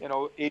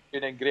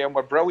 Adrian and Graham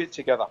were brilliant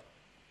together,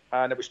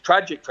 and it was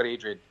tragic for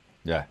Adrian.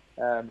 Yeah.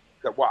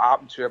 That what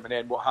happened to him, and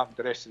then what happened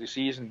the rest of the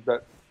season.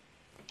 But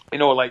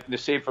like the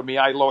same for me.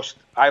 I lost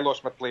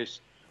my place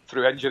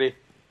through injury,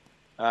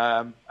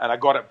 and I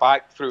got it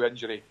back through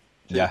injury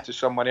to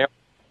someone else.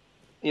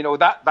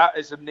 That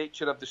is the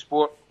nature of the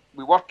sport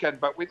we work in.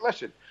 But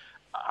listen,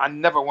 I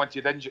never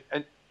wanted Inchie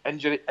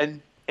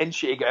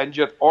to get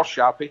injured or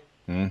Sharpie.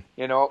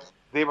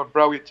 They were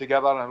brilliant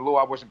together, and although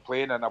I wasn't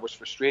playing and I was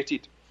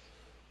frustrated,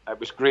 it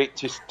was great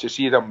to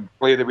see them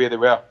play the way they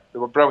were. They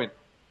were brilliant.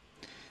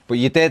 But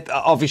you did,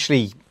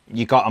 obviously,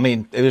 it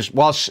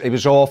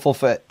was awful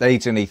for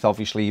Adrian Heath.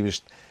 Obviously, he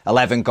was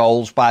 11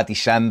 goals by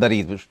December.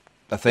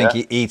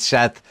 He'd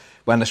said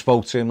when I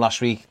spoke to him last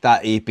week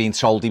that he'd been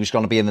told he was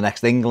going to be in the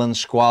next England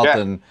squad,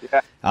 and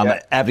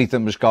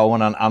everything was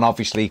going. And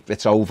obviously,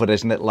 it's over,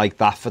 isn't it, like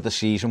that for the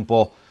season?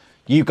 But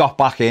you got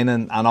back in,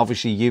 and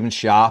obviously you and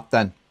Sharp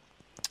then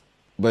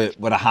were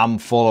a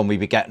handful, and we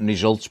were getting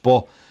results.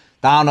 But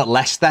down at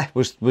Leicester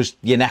was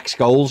your next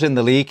goals in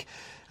the league.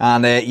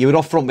 And you were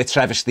up front with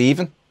Trevor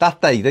Stephen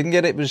that day, didn't you?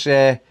 It was,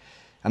 and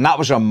that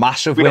was a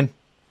massive win.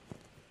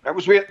 It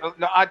was weird.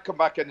 No, I'd come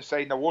back in the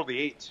side and I wore the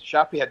 8.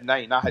 Sharpie had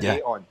 9, I had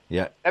 8 on.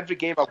 Yeah. Every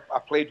game I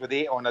played with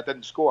 8 on, I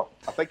didn't score.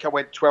 I think I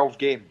went 12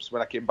 games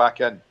when I came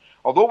back in.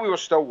 Although we were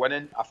still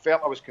winning, I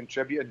felt I was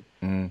contributing.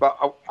 But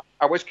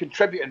I was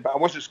contributing, but I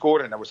wasn't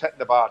scoring. I was hitting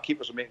the bar.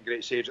 Keepers were making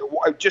great saves.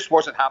 It just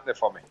wasn't happening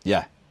for me.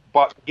 Yeah.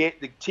 But the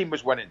team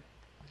was winning.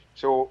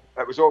 So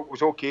it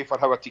was okay for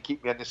Howard to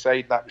keep me in the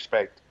side in that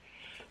respect.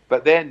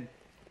 But then,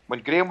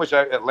 when Graham was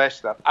out at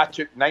Leicester, I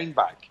took 9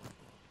 back,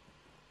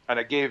 and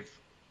I gave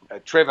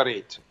Trevor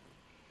 8.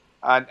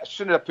 And as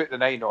soon as I put the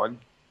 9 on,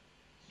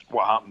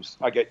 what happens?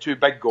 I get 2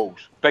 big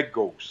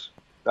goals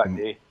that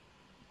day,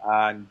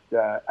 and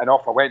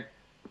off I went.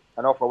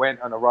 And off I went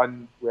on a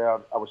run where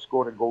I was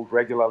scoring goals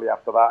regularly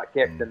after that. I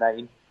kept the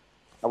 9.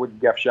 I wouldn't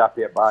give Sharpie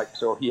it back,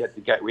 so he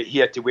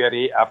had to wear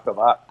 8 after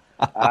that,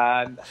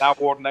 and I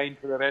wore 9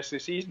 for the rest of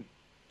the season.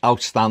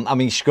 Outstanding. I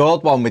mean, you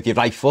scored one with your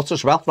right foot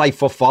as well, right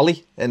foot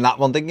volley in that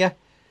one, didn't you?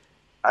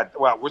 It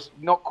was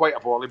not quite a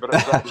volley, but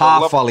it was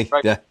half volley.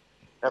 Right. Yeah,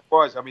 it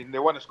was. I mean,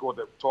 the one I scored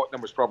at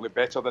Tottenham was probably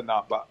better than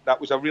that, but that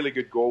was a really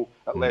good goal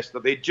at Leicester.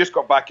 They just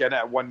got back in it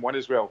at 1-1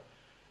 as well,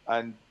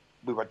 and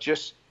we were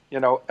just,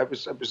 it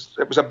was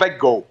a big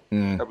goal.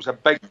 It was a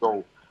big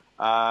goal,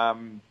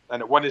 and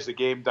it won us the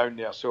game down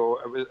there.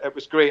 So it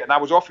was great, and I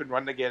was off and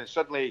running again, and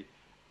suddenly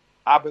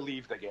I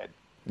believed again.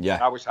 Yeah,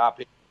 I was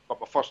happy. Got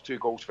my first 2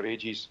 goals for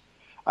ages,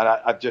 and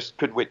I just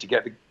couldn't wait to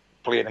get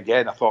playing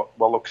again. I thought,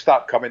 well, look,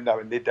 start coming now,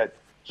 and they did.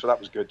 So that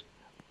was good.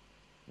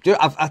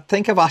 I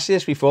think I've asked you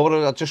this before.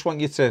 I just want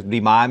you to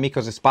remind me,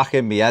 because it's back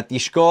in my head. You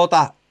scored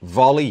that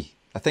volley.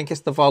 I think it's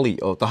the volley,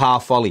 or the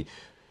half volley.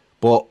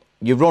 But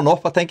you run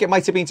up. I think it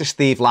might have been to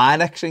Steve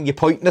Lynex, and you're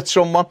pointing at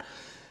someone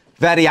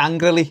very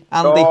angrily,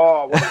 Andy.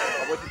 No,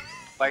 I wasn't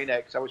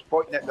Lynex. I was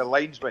pointing at the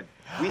linesman.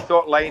 We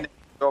thought Lynex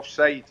was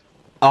offside.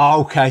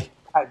 Oh, okay.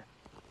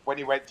 When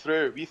he went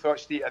through, we thought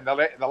Steve, and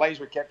the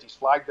linesman kept his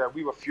flag down.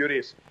 We were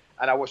furious,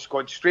 and I was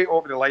going straight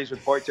over the linesman,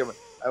 pointing to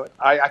him.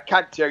 I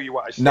can't tell you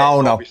what I said.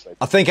 No. Obviously.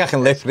 I think I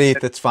can lip read.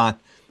 It's fine.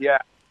 Yeah,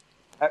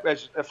 it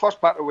was the first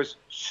part. Was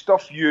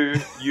stuff you,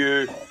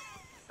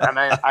 and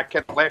I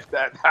kept left it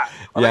at that.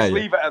 Let's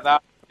leave it at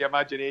that. the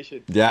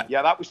imagination. Yeah.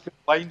 Yeah, that was the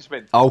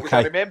linesman. Okay.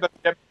 I remember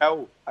Jimmy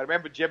Hill.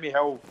 Jimmy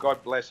Hill,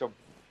 God bless him,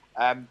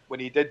 when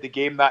he did the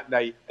game that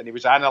night and he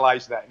was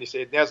analysing it and he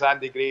said, "There's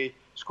Andy Gray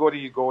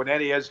scoring you goal," and there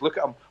he is. Look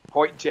at him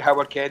pointing to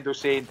Howard Kendall,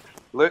 saying,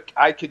 "Look,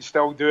 I can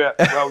still do it."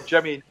 Well,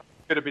 Jimmy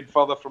could have been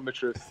further from the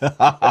truth.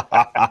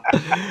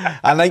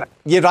 And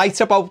you're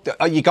right about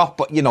you got,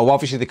 but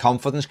obviously the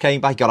confidence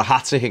came back. You got a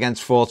hat-trick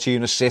against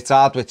Fortuna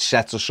Sittard, which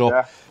sets us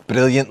up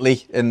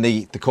brilliantly in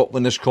the Cup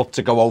Winners' Cup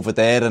to go over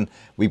there, and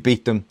we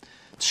beat them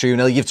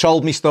 2-0. You've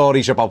told me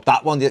stories about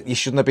that one. You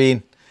shouldn't have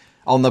been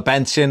on the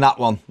bench in that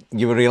one.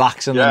 You were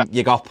relaxing and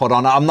you got put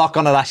on. I'm not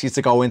going to ask you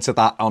to go into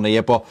that on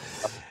here, but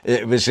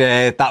it was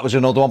that was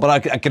another one.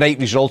 But a great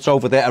result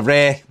over there. A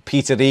rare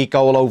Peter Reid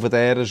goal over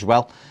there as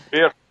well.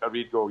 Rare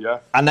Reid goal, yeah.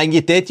 And then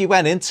you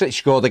went into it,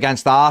 scored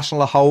against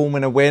Arsenal at home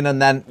in a win,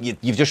 and then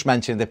you've just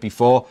mentioned it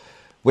before,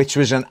 which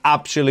was an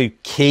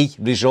absolute key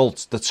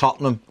result, the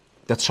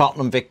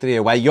Tottenham victory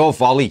away. Your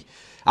volley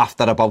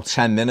after about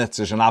 10 minutes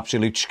is an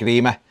absolute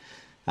screamer.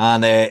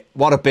 And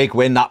what a big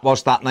win that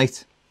was that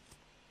night.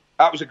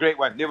 That was a great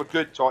win. They were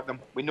good, Tottenham.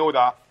 We know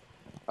that.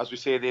 As we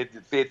say,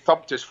 they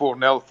thumped us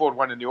 4-0,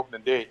 4-1 in the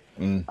opening day.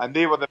 And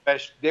they were the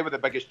best. They were the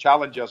biggest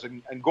challengers.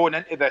 And going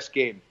into this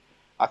game,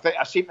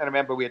 I seem to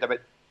remember we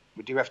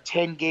have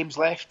 10 games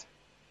left?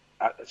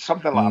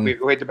 Something like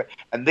that. We had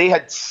and they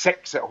had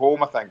 6 at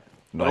home, I think.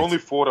 Right. And only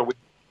 4 away.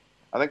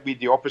 I think we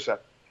had the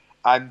opposite.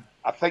 And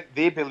I think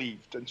they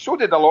believed, and so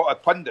did a lot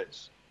of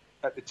pundits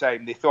at the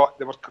time. They thought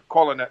they were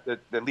calling it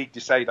the league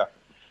decider.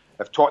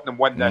 If Tottenham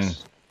win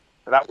this,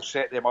 that will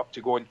set them up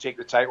to go and take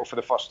the title for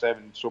the first time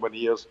in so many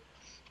years.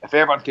 If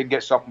Everton can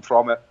get something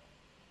from it,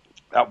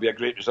 that would be a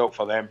great result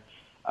for them.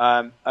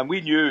 And we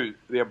knew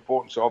the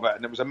importance of it.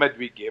 And it was a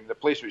midweek game. The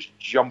place was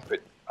jumping.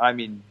 I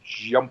mean,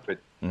 jumping.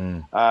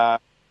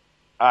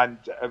 And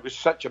it was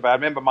such a bad. I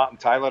remember Martin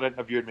Tyler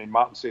interviewed me, and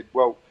Martin said,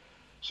 "Well,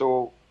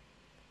 so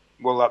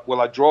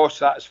will a draw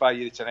satisfy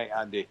you tonight,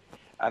 Andy?"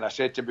 And I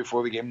said to him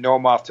before the game, "No,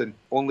 Martin,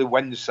 only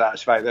wins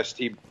satisfy this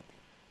team."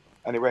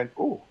 And he went,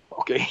 "Oh,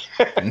 okay."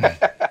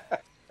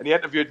 And he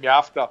interviewed me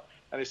after,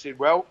 and he said,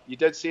 "Well, you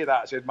did say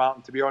that." I said,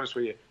 "Martin, to be honest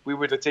with you, we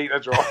would have taken a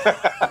draw."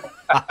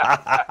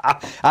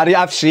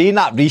 I've seen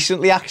that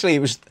recently, actually.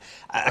 It was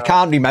I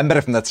can't remember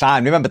it from the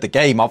time. I remember the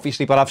game,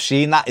 obviously, but I've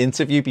seen that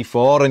interview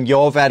before, and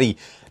you're very,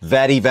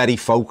 very, very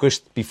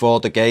focused before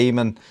the game,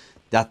 and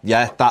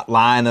that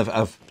line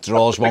of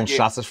draws won't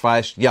satisfy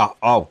us. Yeah,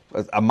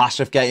 a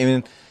massive game. I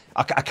mean,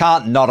 I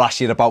can't not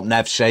ask you about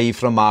Nev's save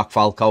from Mark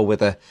Falco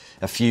with a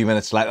few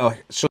minutes left. Oh,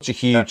 such a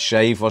huge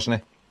save, wasn't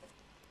it?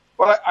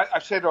 Well,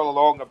 I've said all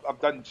along,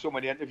 I've done so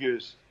many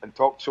interviews and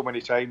talked so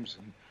many times.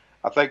 And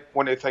I think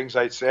one of the things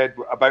I said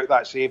about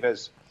that save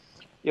is,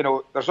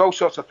 there's all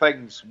sorts of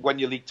things when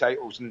you league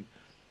titles. And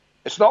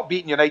it's not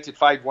beating United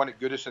 5-1 at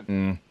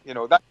Goodison.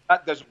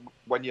 That doesn't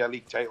win you a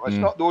league title. It's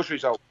not those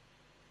results.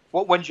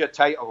 What wins your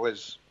title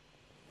is,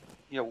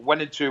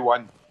 winning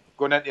 2-1,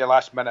 going into your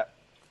last minute,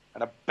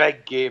 and a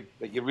big game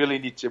that you really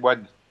need to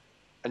win,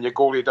 and your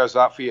goalie does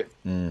that for you.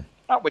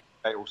 That wins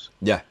titles.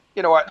 Yeah.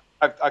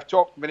 I've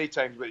talked many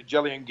times about the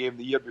Gillian game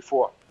the year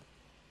before.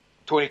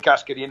 Tony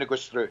Cascarino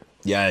goes through.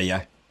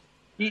 Yeah.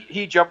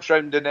 He jumps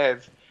round the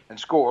Nev and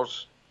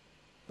scores.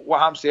 What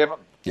happens to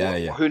Everton?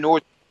 Yeah. Who knows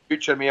what the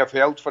future may have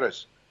held for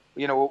us?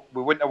 We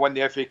wouldn't have won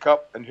the FA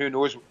Cup, and who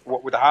knows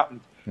what would have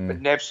happened.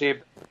 But Nev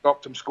saved,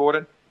 stopped him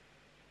scoring.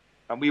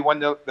 And we won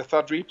the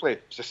third replay.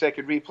 It's the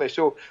second replay.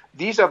 So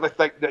these are the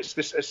things.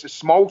 It's the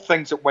small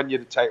things that win you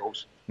the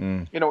titles.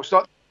 It's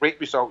not great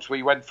results where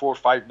you win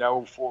 4-5-0,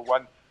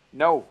 4-1.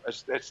 No,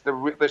 it's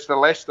the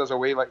Leicester's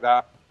away like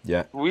that.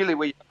 Yeah. Really,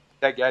 where you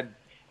dig in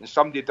and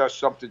somebody does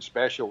something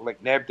special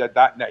like Neb did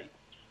that night.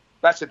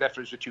 That's the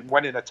difference between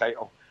winning a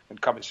title and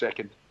coming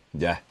second.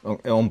 Yeah,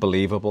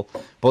 unbelievable.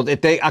 But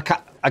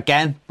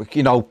again,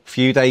 a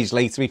few days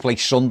later we play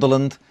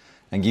Sunderland,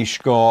 and you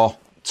score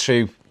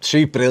two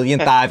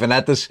brilliant diving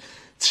headers,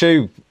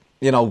 two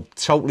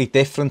totally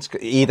different,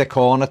 either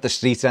corner at the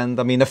street end.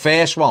 I mean, the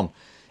first one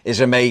is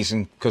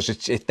amazing because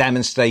it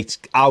demonstrates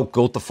how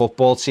good the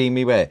football team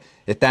we were.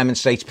 It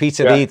demonstrates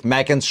Peter Reid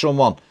megging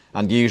someone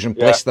and using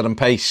blister and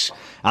pace,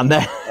 and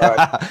then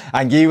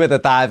and you with a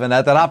diving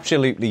header,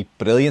 absolutely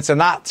brilliant.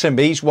 And that to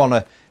me is one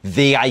of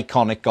the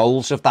iconic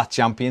goals of that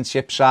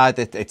Championship side.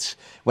 It's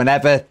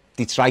whenever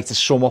they try to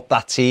sum up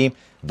that team,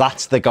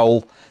 that's the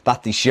goal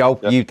that they show.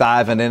 You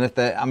diving in at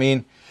the. I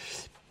mean,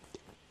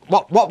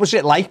 what was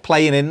it like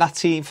playing in that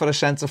team for a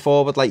centre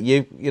forward like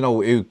you?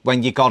 Who,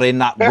 when you got in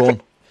that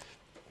run.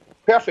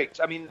 Perfect.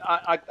 I mean,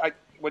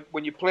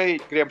 when you play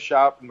Graham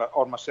Sharp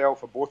or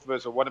myself or both of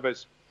us or one of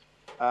us,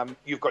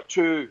 you've got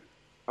two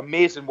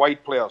amazing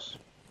wide players,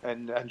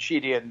 and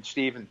Sheedy and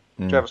Stephen,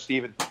 Trevor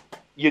Stephen.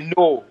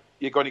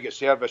 You're going to get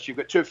service. You've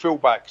got two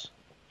fullbacks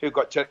who've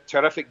got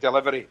terrific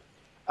delivery,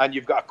 and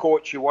you've got a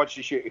coach who wants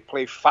you to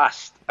play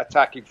fast,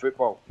 attacking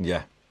football.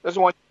 Yeah,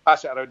 doesn't want you to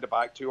pass it around the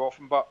back too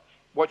often, but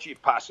wants you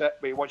to pass it.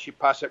 But he wants you to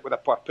pass it with a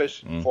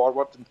purpose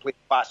forward and play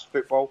fast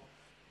football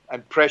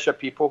and pressure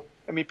people.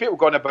 I mean, people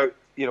going about,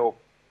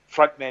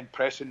 front men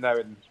pressing now,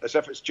 and as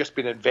if it's just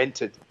been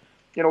invented.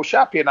 You know,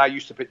 Sharpie and I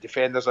used to put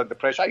defenders under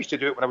pressure. I used to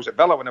do it when I was at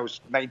Villa when I was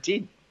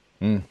 19.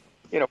 You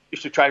know,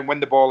 used to try and win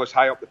the ball as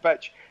high up the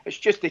pitch. It's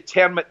just they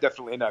term it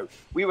differently now.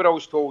 We were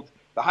always told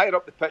the higher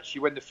up the pitch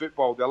you win the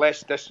football, the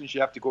less distance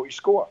you have to go to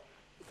score.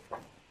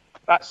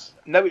 That's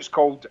now it's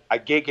called a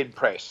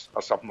gegenpress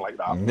or something like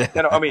that.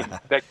 You know what I mean?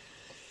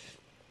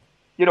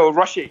 You know,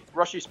 Rushy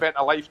spent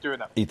a life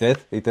doing it. He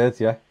did,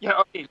 yeah. You know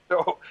what I mean?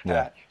 So,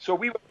 so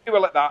we were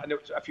like that, and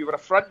if you were a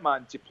front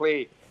man to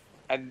play,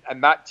 and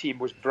that team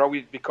was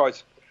brilliant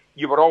because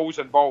you were always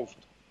involved.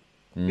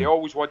 They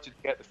always wanted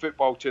to get the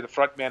football to the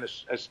front men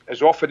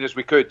as often as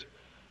we could,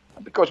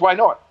 because why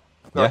not?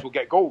 Because we'll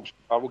get goals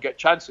or we'll get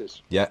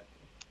chances. Yeah.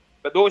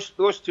 But those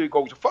two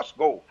goals, the first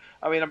goal,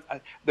 I mean,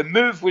 the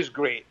move was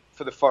great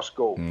for the first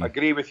goal. I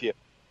agree with you.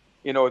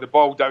 You know, the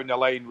ball down the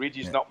line,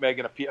 Reedy's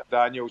nutmegging a Peter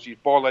Daniels, his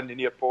ball in the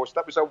near post.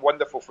 That was a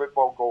wonderful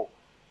football goal.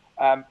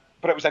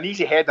 But it was an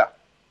easy header.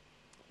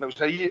 It was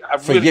a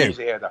really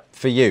easy header.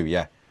 For you,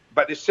 yeah.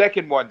 But the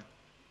second one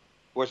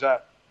was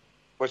a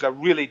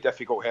really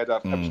difficult header.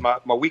 It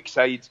was my weak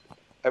side.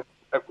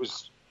 It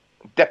was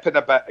dipping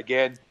a bit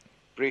again,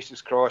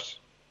 braces cross,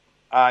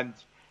 and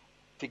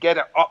to get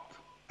it up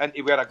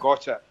into where I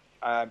got it,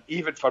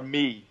 even for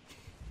me,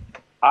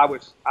 I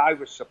was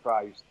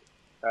surprised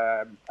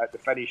at the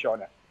finish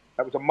on it.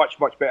 That was a much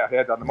better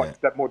header and a much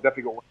more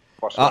difficult one.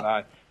 First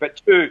one,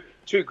 but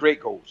two great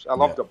goals. I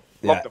loved them,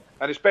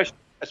 and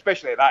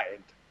especially at that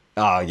end.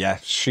 Oh yeah,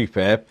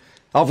 superb.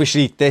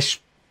 Obviously,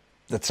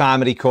 the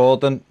time of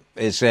recording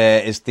is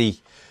the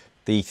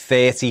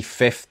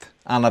 35th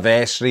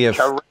anniversary of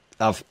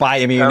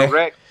Bayern Munich.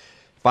 Correct.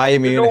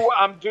 Bayern Munich. You know what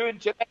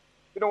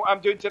I'm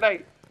doing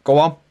tonight? Go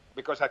on.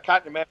 Because I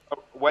can't remember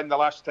when the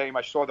last time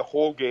I saw the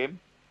whole game.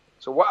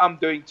 So what I'm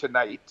doing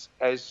tonight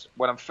is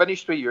when I'm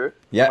finished with you, I'm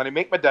going to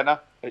make my dinner.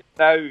 It's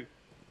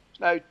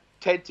now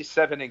 10 to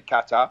 7 in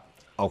Qatar.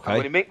 Okay. I'm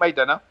going to make my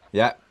dinner.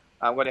 Yeah.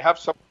 I'm going to have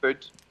some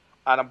food,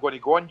 and I'm going to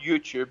go on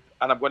YouTube,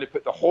 and I'm going to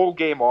put the whole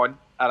game on,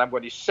 and I'm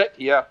going to sit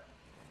here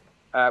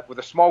with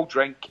a small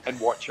drink and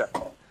watch it.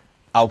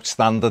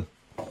 Outstanding.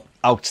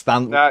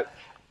 Now,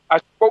 I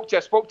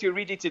spoke to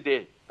Reedy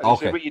today. And he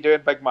said, "What you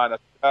doing, big man?" I said,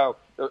 "Oh,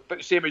 but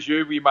the same as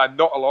you, wee man,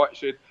 not a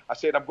lot." I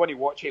said, "I'm going to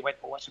watch it." He went,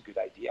 "Oh, that's a good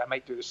idea. I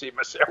might do the same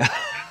myself."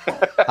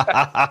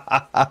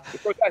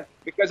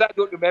 because I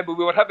don't remember.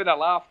 We were having a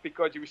laugh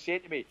because he was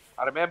saying to me,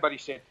 I remember he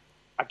said,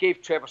 I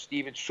gave Trevor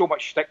Stevens so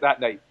much stick that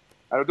night.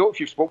 And I don't know if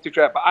you spoke to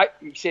Trevor, but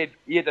he said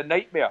he had a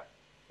nightmare.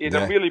 He had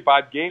a really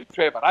bad game,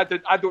 Trevor. I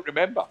don't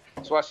remember.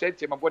 So I said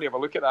to him, I'm going to have a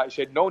look at that. He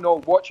said, no,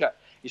 watch it.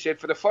 He said,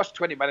 for the first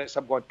 20 minutes,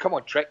 I'm going, come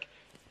on, Trick.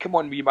 Come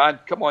on, wee man.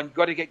 Come on,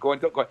 got to get going.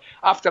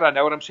 After an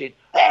hour, I'm saying,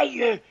 hey,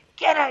 you,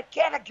 get a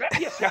grip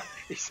yourself.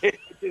 He said,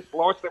 I just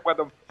lost it with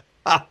him.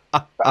 But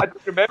I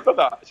don't remember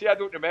that. See, I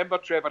don't remember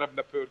Trevor having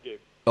a poor game.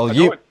 Well,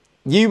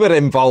 you were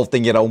involved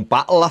in your own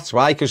battle, that's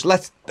right. Because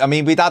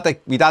we'd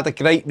had a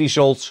great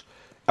result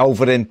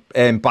over in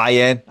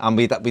Bayern, and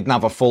we didn't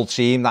have a full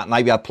team that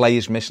night. We had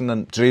players missing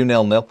and drew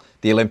 0-0.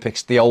 The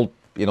Olympics, the old,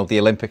 the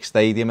Olympic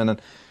Stadium, and then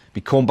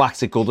we come back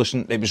to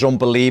Goodison. It was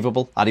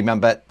unbelievable. I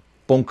remember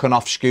bunking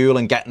off school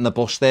and getting the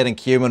bus there and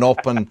queuing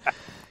up and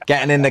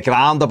getting in the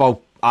ground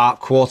about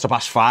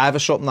 5:15 or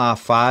something,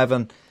 5:30,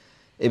 and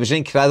it was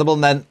incredible.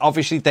 And then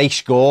obviously they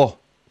score.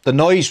 The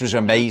noise was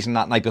amazing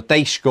that night, but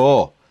they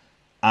score,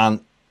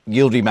 and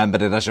you'll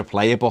remember it as a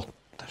player, but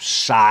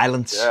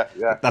silence.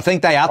 Yeah. I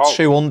think they had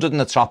 200 in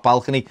the top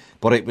balcony,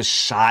 but it was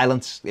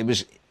silence. It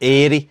was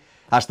eerie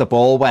as the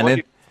ball went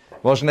in,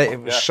 wasn't it?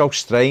 It was so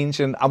strange.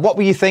 And what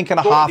were you thinking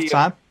at half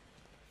time?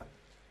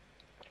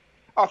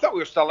 I thought we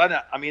were still in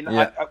it. I mean,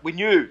 we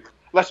knew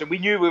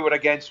we were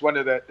against one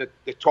of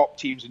the top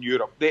teams in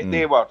Europe.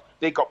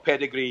 They got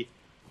pedigree,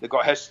 they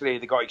got history,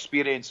 they got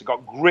experience, they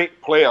got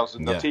great players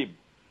in their team.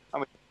 I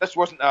mean, this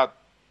wasn't a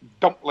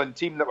dumpling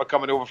team that were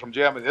coming over from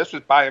Germany. This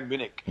was Bayern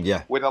Munich,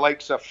 with the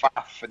likes of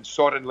Pfaff and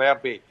Soren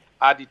Lerby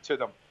added to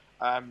them.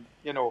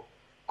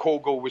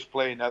 Kogel was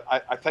playing.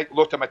 I think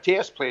Lothar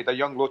Matthäus played. A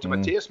young Lothar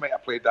Matthäus might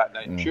have played that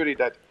night. I'm sure he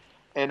did.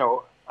 They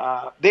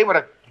were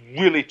a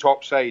really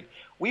top side.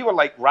 We were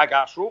like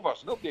rag-ass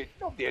Rovers. Nobody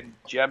in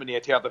Germany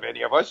had heard of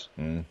any of us.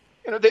 They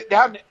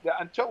hadn't,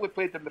 until we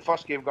played them the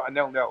first game, got a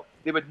 0-0.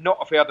 They would not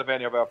have heard of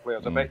any of our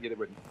players. I bet you they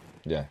wouldn't.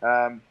 Yeah.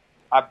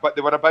 But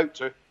they were about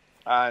to,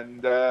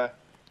 and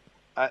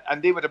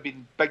they would have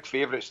been big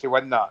favourites to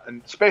win that.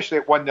 And especially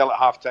at 1-0 at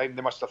half-time,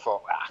 they must have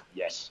thought,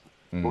 yes,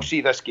 we'll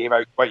see this game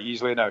out quite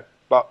easily now.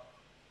 But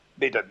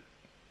they didn't.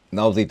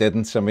 No, they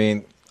didn't. I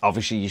mean,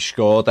 obviously you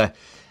scored a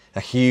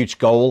huge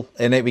goal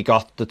in it. We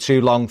got the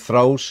 2 long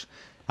throws.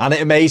 And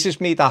it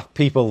amazes me that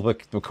people were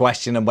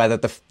questioning whether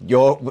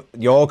your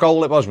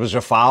goal it was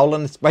a foul.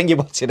 And when you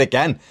watch it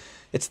again,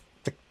 it's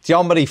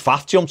Jean-Marie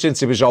Pfaff jumps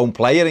into his own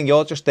player and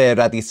you're just there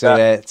ready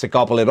to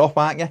gobble it up,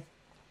 aren't you?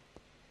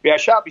 Yeah,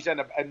 Sharpie's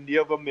in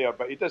near them there,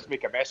 but he does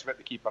make a mess of it,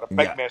 the keeper, a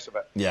big mess of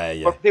it.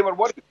 Yeah. But they were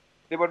worried.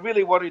 They were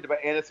really worried about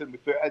anything we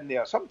put in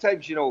there.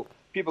 Sometimes,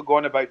 people go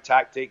on about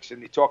tactics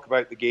and they talk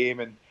about the game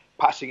and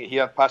passing it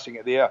here, passing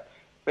it there.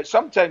 But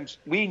sometimes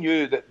we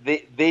knew that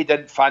they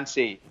didn't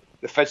fancy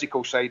the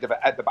physical side of it.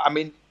 I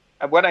mean,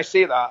 and when I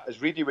say that,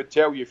 as Reedy would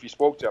tell you if you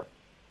spoke to him,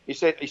 I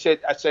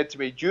said to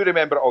me, do you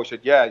remember it all? He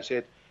said, yeah. He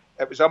said,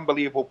 it was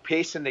unbelievable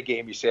pace in the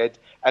game, he said,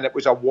 and it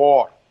was a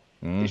war.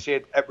 He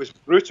said, it was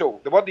brutal.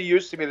 The word he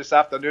used to me this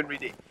afternoon,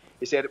 Reedy,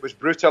 he said, it was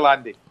brutal,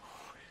 Andy.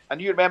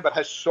 And you remember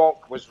his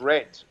sock was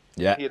red.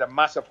 Yeah. He had a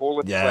massive hole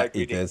in his leg. Yeah,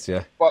 he did,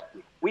 yeah. But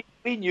we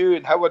knew,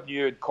 and Howard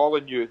knew, and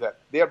Colin knew that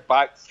their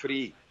back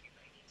three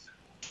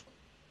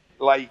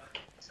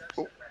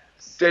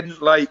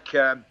didn't like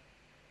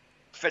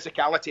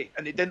physicality,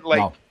 and they didn't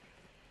like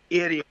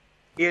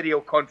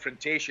aerial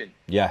confrontation.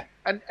 Yeah.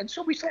 And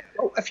so we said,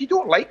 well, if you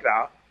don't like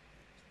that,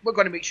 we're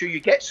going to make sure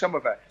you get some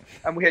of it.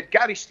 And we had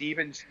Gary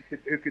Stevens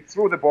who could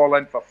throw the ball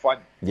in for fun.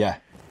 Yeah.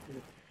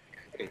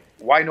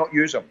 Why not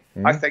use him?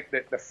 I think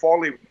that the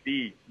folly would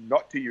be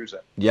not to use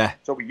it. Yeah.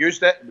 So we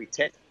used it, and we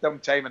tested them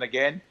time and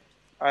again,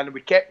 and we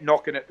kept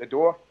knocking at the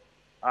door,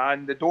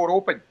 and the door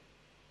opened.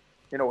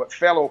 You know, it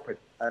fell open,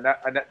 and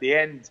at the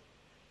end,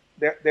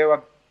 they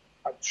were.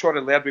 Sorry,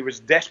 Lerby was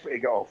desperate to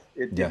get off.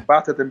 He'd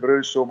battered and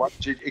bruised so much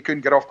he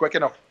couldn't get off quick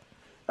enough.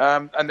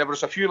 And there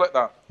was a few like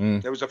that.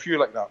 There was a few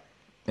like that.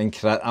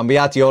 Incredible. And we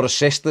had your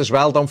assist as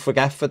well. Don't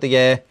forget for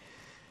the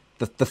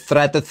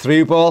threaded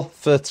through ball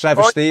for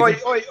Trevor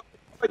Stevens.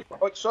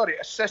 Sorry,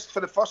 assist for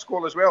the first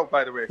goal as well,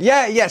 by the way.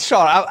 Yeah,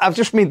 sorry. I've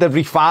just mean the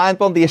refined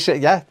one. The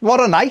assist. Yeah, what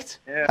a night!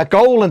 Yeah. A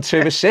goal and 2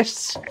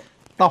 assists.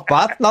 Not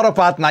bad. Not a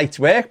bad night's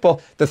work.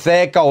 But the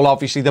third goal,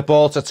 obviously, the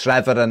ball to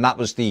Trevor, and that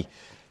was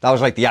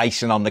like the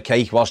icing on the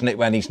cake, wasn't it?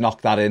 When he's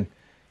knocked that in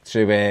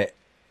to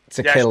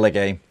kill the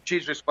game.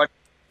 Cheese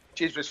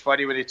was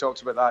funny when he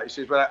talks about that. He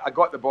says, "Well, I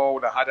got the ball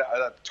and I had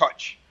a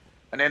touch,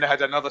 and then I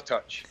had another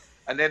touch,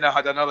 and then I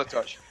had another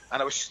touch,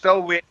 and I was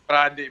still waiting for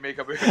Andy to make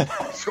a move,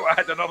 so I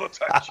had another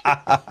touch."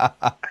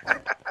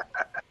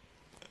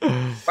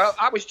 Well,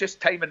 I was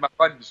just timing my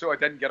fun so I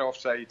didn't get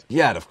offside.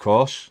 Yeah, of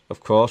course.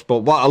 But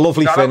what a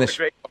lovely finish.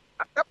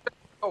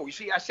 Oh, you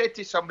see, I said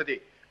to somebody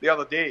the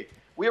other day,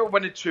 we were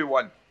winning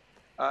 2-1.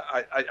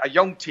 A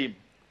young team,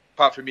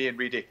 apart from me and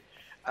Reedy,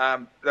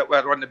 that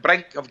were on the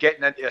brink of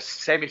getting into a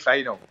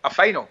semi-final, a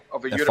final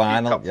of a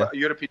European Cup, a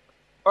European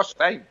first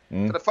time,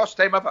 for the first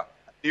time ever,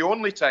 the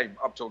only time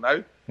up till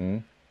now.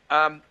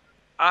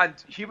 And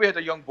here we had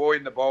a young boy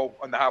in the ball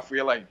on the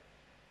halfway line.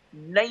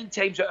 9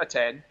 times out of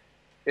 10,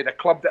 he'd have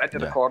clubbed it into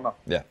the corner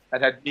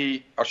and had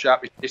me or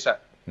Sharpie chase it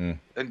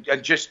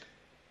and just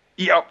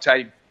eat up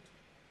time.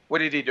 What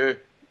did he do?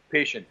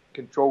 Patient,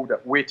 controlled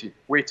it, waited,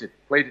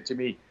 played it to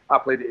me. I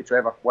played it to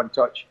Trevor, 1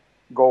 touch,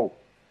 goal.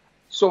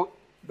 So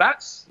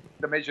that's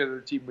the measure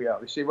of the team we are.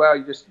 They say, well,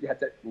 you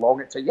had it long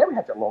at times. Yeah, we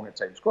had it long at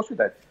times. Of course we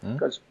did,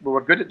 because we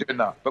were good at doing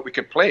that. But we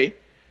could play.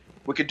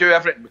 We could do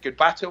everything. We could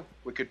battle.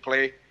 We could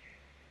play.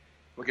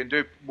 We can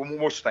do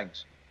most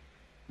things.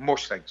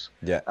 Most things.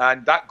 Yeah.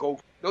 And that goal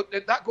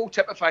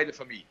typified it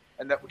for me.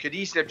 And that we could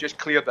easily have just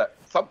cleared it,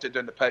 thumped it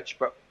down the pitch,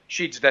 but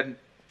Sheeds didn't.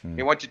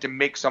 He wanted to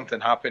make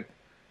something happen.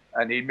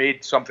 And he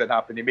made something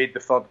happen. He made the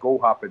third goal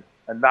happen.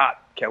 And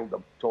that killed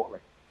them totally.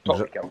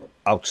 Totally killed them.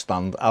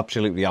 Outstanding.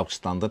 Absolutely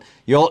outstanding.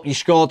 You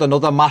scored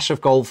another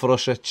massive goal for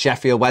us at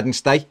Sheffield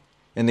Wednesday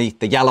in the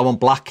yellow and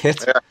black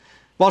kit. Yeah.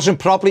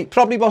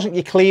 Probably wasn't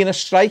your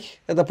cleanest strike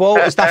at the ball.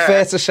 Is that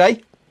fair to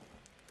say?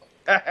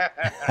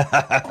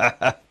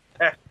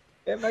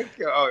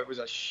 It was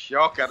a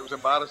shocker. It was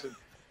embarrassing.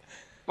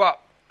 But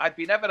I'd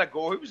been never a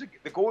goal.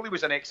 The goalie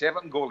was an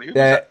ex-Everton goalie.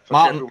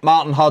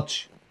 Martin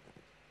Hodge.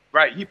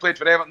 Right, he played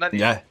for Everton, didn't he?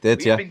 Yeah,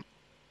 did,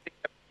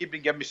 He'd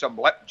been giving me some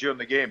lip during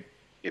the game.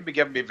 He'd been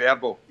giving me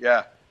verbal,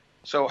 yeah.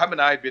 So him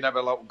and I had been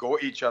having a little go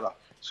at each other.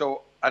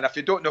 So, and if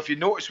you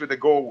notice with the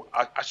goal,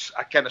 I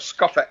kind of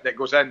scuff it that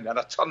goes in, and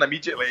I turn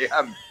immediately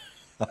at him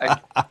and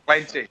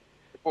plenty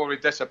before we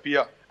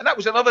disappear. And that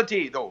was another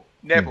day though.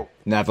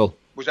 Neville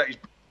was at his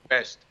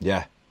best.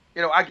 Yeah.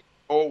 You know, I get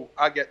the goal,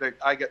 I get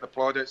the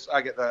plaudits,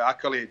 I get the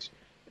accolades.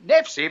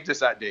 Nev saved us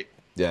that day.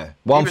 Yeah.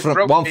 One from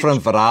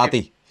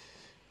Varadi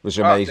was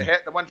amazing.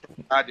 The one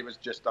from Varadi was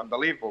just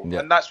unbelievable. Yeah.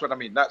 And that's what I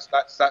mean. That's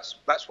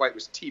why it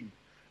was team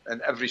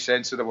in every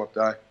sense of the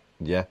word.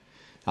 Yeah.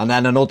 And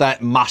then another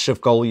massive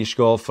goal you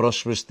scored for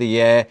us was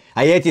I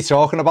heard you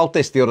talking about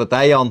this the other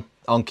day on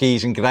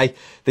Keys and Gray,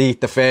 the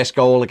first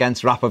goal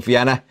against Rapid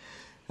Vienna,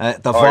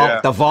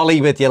 the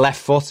volley with your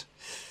left foot.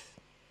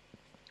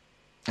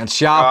 And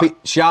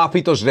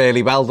Sharpie does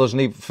really well, doesn't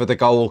he, for the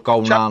goal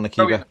going round the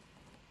keeper?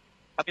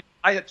 I mean,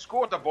 I had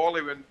scored a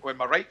volley with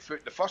my right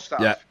foot the first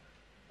half. Yeah.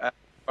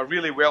 A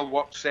really well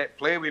worked set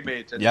play we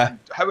made. And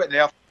how it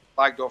never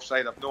flagged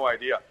offside, I've no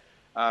idea.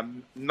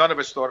 None of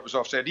us thought it was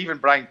offside. Even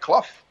Brian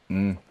Clough,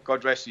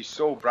 God rest his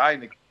soul,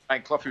 Brian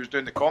Clough, who was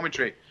doing the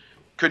commentary,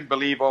 couldn't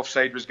believe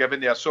offside was given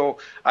there. So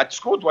I'd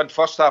scored one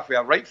first half with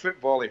a right foot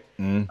volley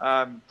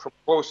from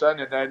close in,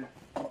 and then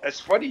it's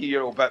funny,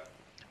 but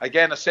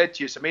again, I said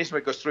to you, it's amazing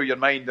what goes through your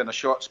mind in a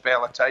short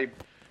spell of time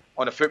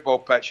on a football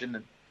pitch.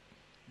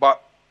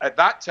 But at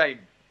that time,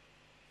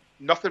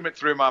 nothing went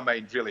through my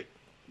mind really,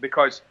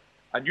 because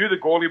I knew the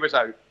goalie was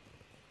out,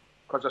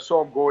 because I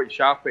saw him go at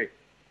Sharpie.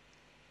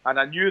 And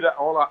I knew that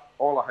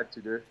all I had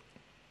to do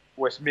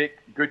was make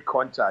good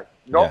contact.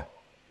 Not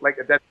like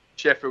I did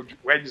Sheffield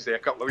Wednesday a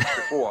couple of weeks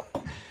before,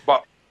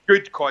 but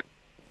good contact,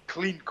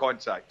 clean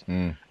contact.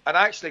 And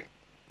actually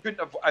couldn't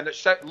have, and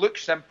it looked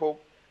simple,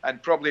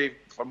 and probably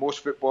for most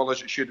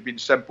footballers it should have been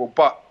simple,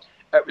 but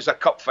it was a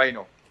cup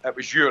final. It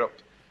was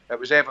Europe. It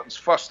was Everton's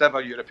first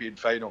ever European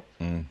final.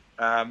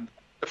 The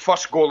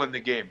first goal in the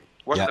game.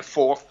 It wasn't the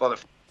fourth or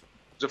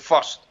the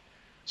first.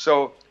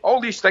 So all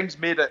these things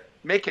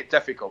make it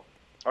difficult,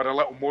 or a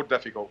little more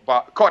difficult,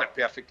 but caught it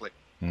perfectly.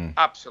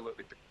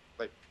 Absolutely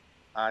perfectly.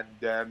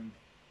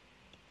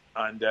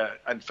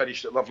 And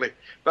finished it lovely.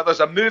 But there's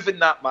a move in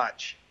that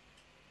match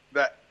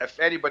that if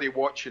anybody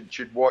watching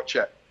should watch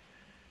it.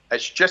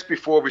 It's just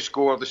before we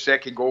score the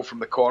second goal from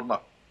the corner.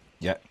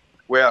 Yeah.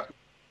 Where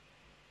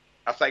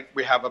I think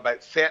we have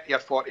about 30 or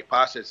 40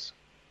 passes,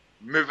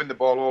 moving the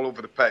ball all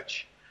over the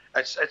pitch.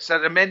 It's a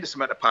tremendous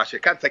amount of passes. I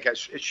can't think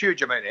it's a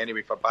huge amount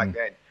anyway for back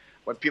then,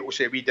 when people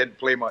say we didn't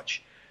play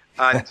much.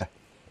 And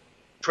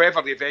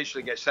Trevor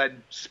eventually gets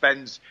in,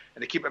 spins,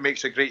 and the keeper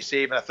makes a great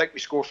save, and I think we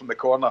score from the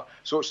corner.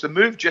 So it's the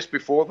move just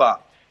before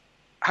that.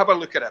 Have a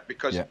look at it,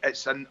 because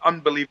it's an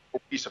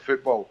unbelievable piece of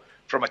football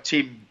from a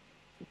team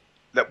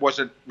that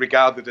wasn't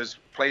regarded as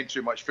playing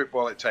too much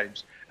football at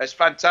times. It's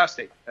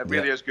fantastic. It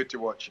really is good to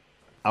watch.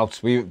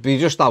 We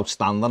just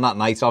outstanding that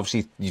night.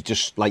 Obviously,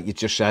 like you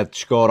just said,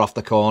 score off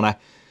the corner.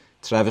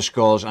 Trevor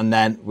scores, and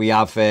then we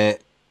have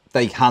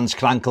Hans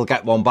Krankel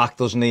get one back,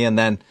 doesn't he? And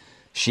then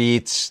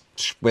Sheets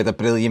with a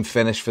brilliant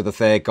finish for the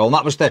third goal.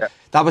 And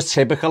that was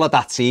typical of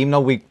that team. No,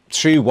 we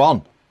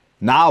 2-1.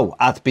 Now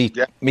I'd be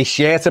my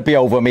shirt would be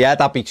over my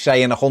head. I'd be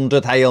saying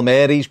 100 Hail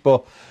Marys,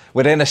 but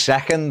within a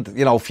second,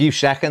 a few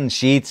seconds,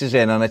 Sheets is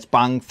in and it's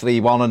bang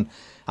 3-1,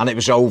 and it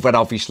was over.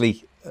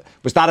 Obviously,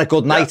 was that a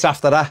good night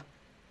after that?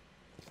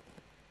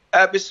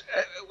 It was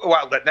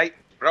that night,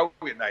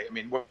 brilliant night. I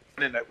mean,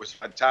 winning it was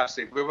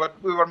fantastic. We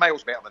were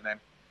miles better than them.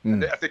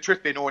 If the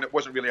truth be known, it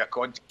wasn't really a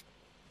contest.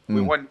 We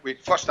won.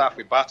 First half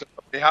we battered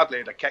them. They hardly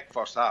had a kick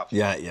first half.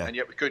 And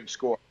yet we couldn't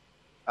score.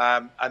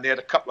 And they had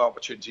a couple of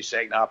opportunities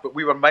second half, but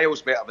we were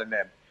miles better than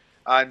them.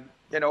 And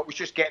it was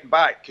just getting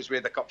back, because we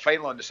had the cup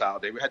final on the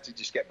Saturday. We had to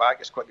just get back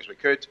as quick as we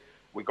could.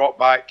 We got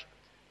back.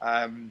 There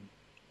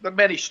are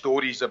many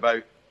stories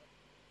about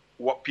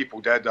what people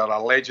did or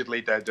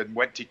allegedly did and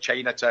went to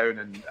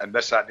Chinatown and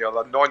this, that and the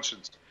other.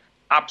 Nonsense.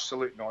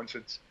 Absolute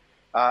nonsense.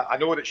 I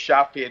know that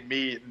Shappy and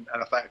me and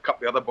I think a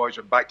couple of other boys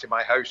went back to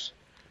my house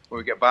when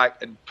we get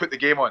back and put the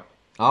game on.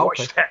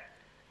 Watched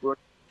it.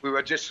 We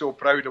were just so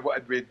proud of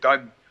what we'd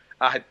done.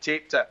 I had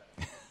taped it.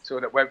 So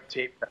that went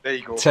taped it. There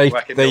you go.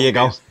 There you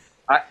go.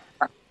 I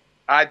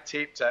had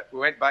taped it. We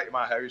went back to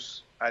my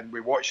house and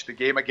we watched the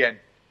game again.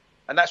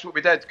 And that's what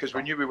we did, because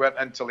we knew we weren't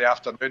until the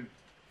afternoon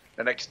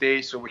the next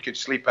day, so we could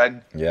sleep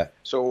in.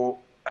 So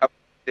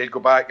they'd go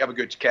back, have a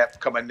good kip,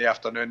 come in the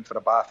afternoon for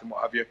a bath and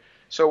what have you.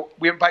 So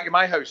we went back to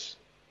my house,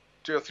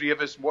 2 or 3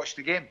 of us, watched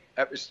the game.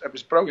 It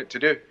was brilliant to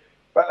do.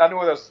 But I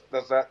know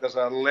there's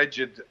a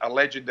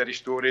legendary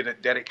story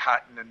that Derek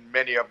Hatton and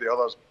many of the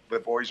others, the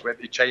boys,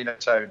 went to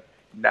Chinatown.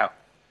 No,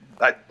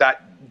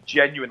 that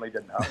genuinely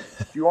didn't happen.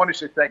 Do you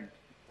honestly think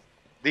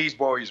these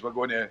boys were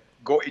going to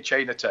go to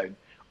Chinatown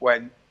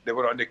when they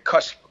were on the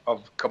cusp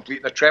of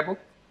completing a treble?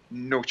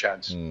 No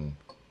chance.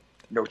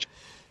 No chance.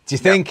 Do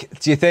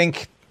you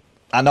think?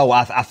 I know.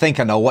 I think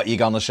I know what you're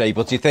gonna say,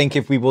 but do you think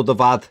if we would have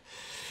had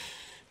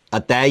a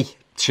day,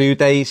 2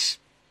 days,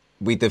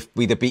 we'd have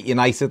beat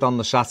United on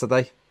the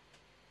Saturday?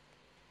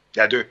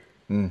 Yeah, I do.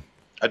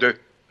 I do.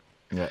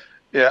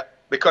 Yeah,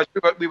 because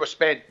we were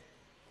spent.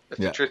 If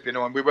the truth be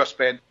known, we were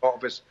spent. A lot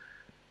of us.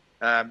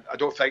 I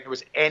don't think there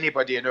was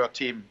anybody in our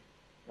team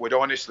would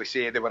honestly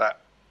say they were at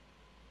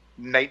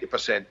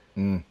 90%.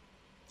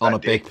 On a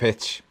big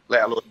pitch,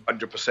 let alone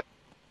 100%.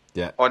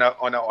 Yeah. On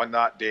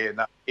that day, on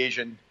that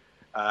occasion,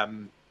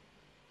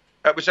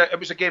 it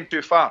was a game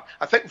too far.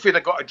 I think if we'd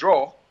have got a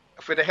draw,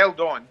 if we'd have held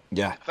on,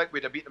 I think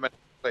we'd have beat them in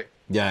the replay.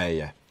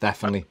 Yeah,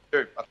 definitely. I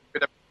think we'd have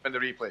beat them in the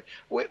replay.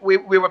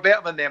 We were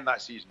better than them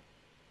that season.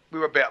 We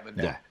were better than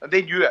them, and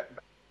they knew it.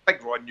 I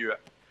think Ron knew it.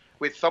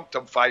 We'd thumped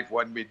them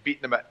 5-1. We'd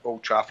beaten them at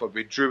Old Trafford.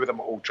 We drew with them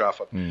at Old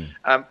Trafford.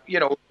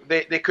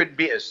 They couldn't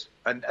beat us,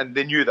 and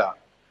they knew that.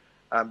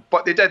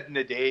 But they did in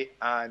the day,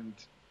 and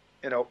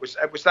it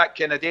was that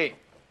kind of day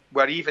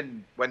where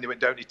even when they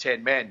went down to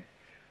 10 men,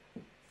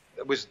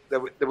 there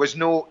was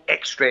no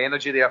extra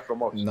energy there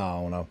from us.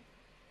 No.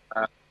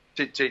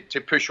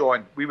 To push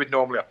on, we would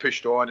normally have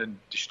pushed on and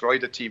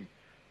destroyed a team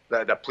that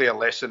had a player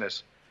less than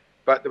us.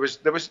 But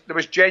there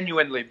was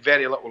genuinely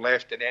very little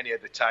left in any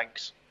of the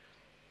tanks,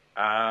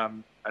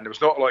 and there was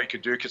not a lot you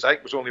could do, because I think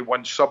there was only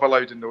one sub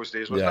allowed in those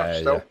days, wasn't there?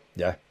 Still,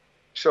 yeah.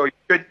 So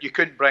you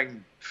couldn't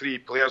bring 3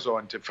 players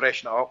on to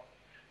freshen it up.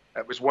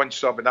 It was one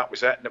sub and that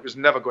was it, and it was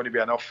never going to be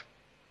enough.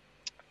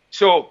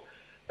 So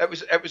it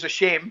was a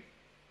shame,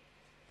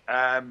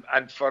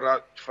 and for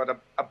a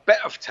bit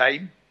of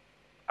time,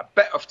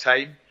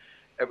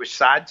 it was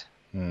sad.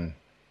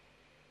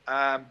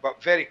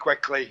 But very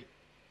quickly,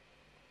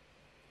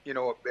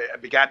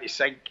 it began to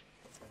sink,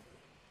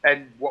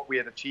 in what we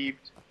had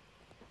achieved.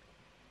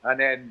 And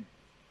then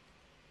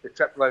the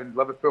trip round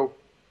Liverpool,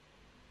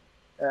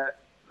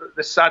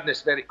 the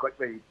sadness very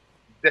quickly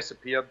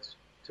disappeared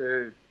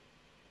to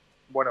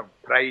one of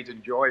pride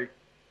and joy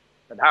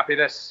and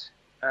happiness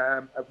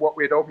at what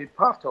we had all been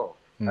part of.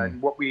 And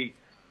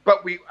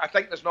I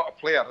think there's not a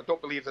player, I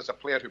don't believe there's a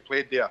player who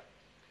played there,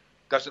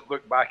 doesn't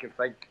look back and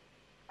think,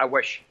 I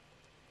wish.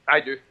 I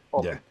do.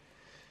 Often. Yeah.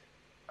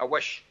 I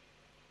wish.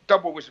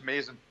 Double was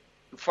amazing.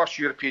 The first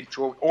European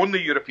trophy,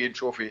 only European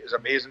trophy, is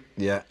amazing.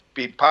 Yeah.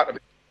 Being part of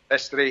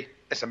history,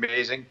 it's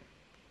amazing.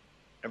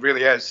 It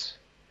really is.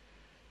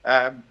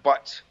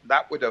 But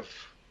that would have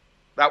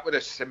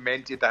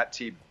cemented that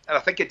team, and I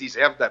think it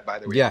deserved that. By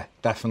the way. Yeah,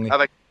 definitely.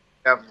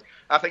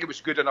 I think it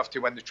was good enough to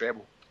win the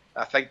treble.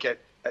 I think it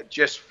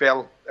just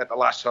fell at the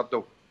last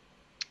hurdle,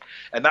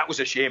 and that was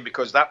a shame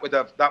because that would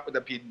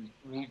have been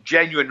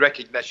genuine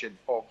recognition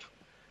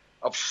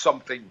of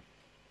something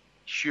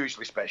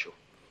hugely special.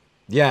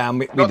 Yeah, and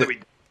we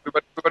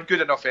were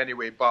good enough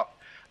anyway, but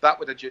that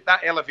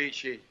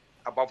elevates you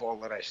above all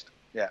the rest.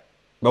 Yeah.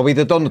 Well, we'd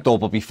have done the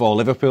double before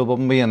Liverpool,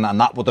 wouldn't we? And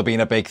that would have been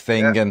a big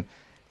thing. Yeah. And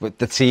with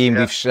the team,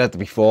 we've said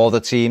before, the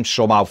team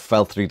somehow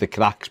fell through the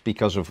cracks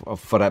because of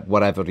for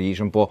whatever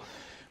reason. But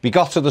we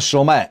got to the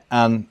summit,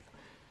 and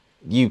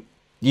you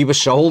were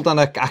sold, and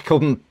I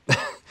couldn't.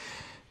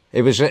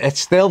 It's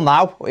still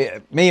now.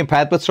 Me and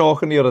Ped were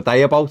talking the other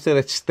day about it.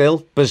 It's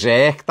still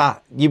berserk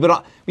that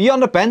were you on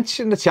the bench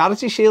in the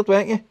Charity Shield,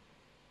 weren't you?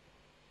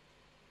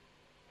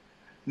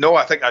 No,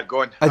 I think I'd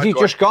gone. Had you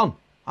just gone?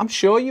 I'm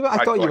sure you were.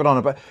 I thought you were on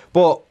a bench.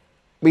 But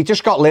we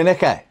just got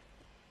Lineker.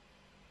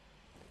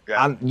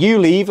 Yeah. And you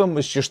leaving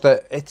was just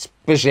it's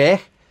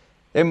berserk.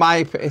 In my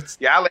opinion,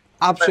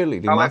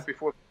 absolutely. I left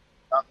before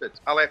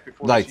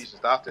the season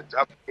started.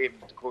 I came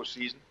to close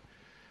season.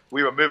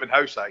 We were moving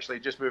house,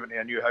 actually, just moving to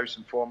a new house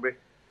in Formby.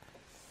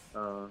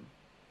 I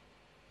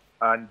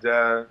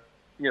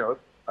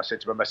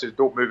said to my missus,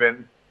 don't move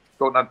in,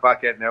 don't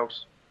unpack anything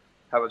else.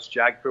 Howard's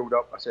Jag pulled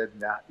up. I said,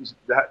 nah.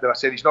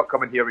 He's not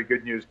coming here with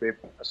good news, babe.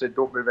 I said,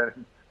 don't move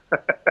in.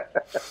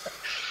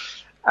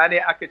 And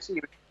I could see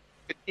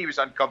he was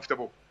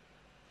uncomfortable.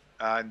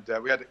 And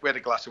we had a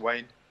glass of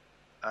wine.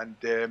 And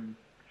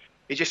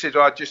he just said,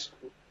 I just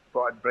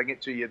thought I'd bring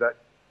it to you that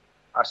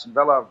Aston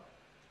Villa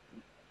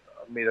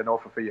made an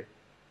offer for you.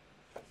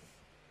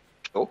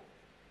 So?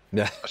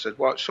 Yeah. I said,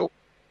 what? So?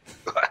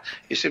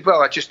 He said,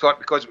 well, I just thought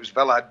because it was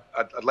Villa,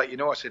 I'd let you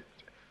know. I said,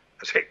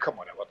 come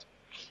on, Edward.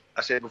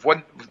 I said, we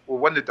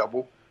won the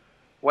double,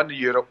 won the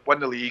Europe,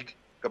 won the league,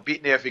 got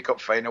beaten the FA Cup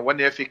final, won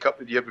the FA Cup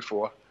the year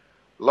before.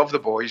 Love the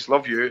boys,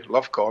 love you,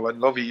 love Colin,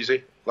 love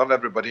Easy, love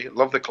everybody,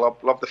 love the club,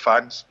 love the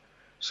fans.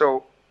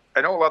 So,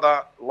 and all of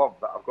that love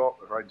that I've got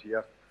around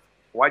here,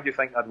 why do you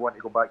think I'd want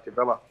to go back to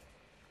Villa?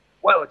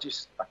 Well,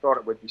 I thought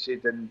it would be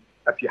said, and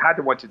if you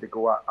hadn't wanted to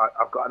go,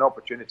 I've got an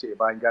opportunity to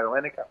buy Gary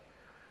Lineker.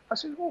 I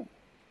said, well,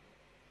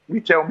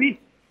 you tell me.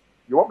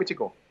 You want me to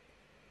go?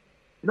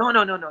 No.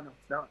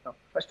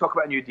 Let's talk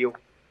about a new deal.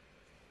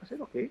 I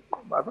said, okay,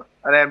 whatever.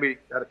 And then we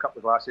had a couple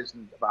of glasses,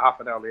 and about half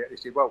an hour later, he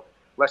said, well,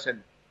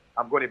 listen,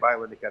 I'm going to buy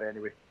Lineker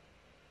anyway.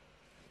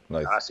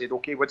 Nice. I said,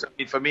 okay, what's it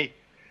mean for me?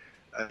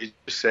 And he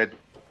just said,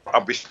 I'll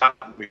be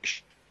starting with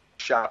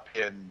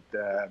Sharpie and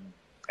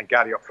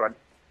Gary up front,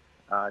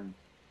 and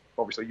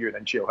obviously you and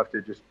Inchie will have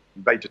to just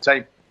bide your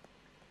time.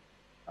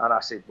 And I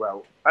said,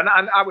 well, and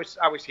I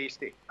was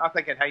hasty. I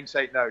think in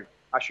hindsight now,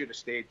 I should have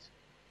stayed.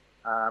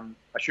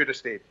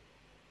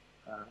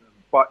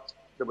 But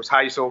there was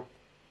Heysel,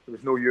 there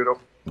was no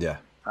Europe. Yeah.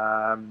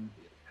 I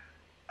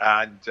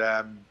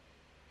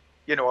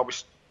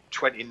was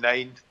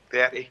 29,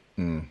 30.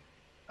 And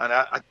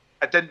I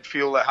didn't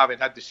feel that having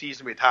had the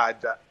season we'd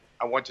had, that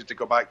I wanted to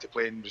go back to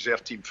playing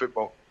reserve team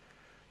football.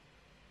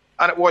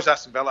 And it was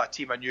Aston Villa, a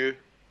team I knew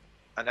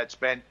and had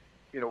spent,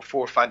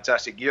 4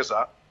 fantastic years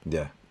at.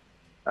 Yeah.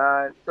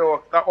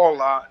 So all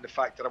that and the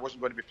fact that I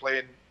wasn't going to be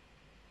playing,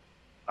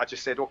 I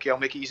just said, okay, I'll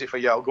make it easy for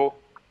you, I'll go.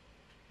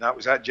 And that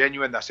was that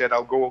genuine. I said,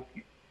 I'll go.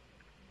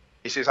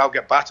 He says, I'll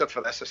get battered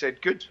for this. I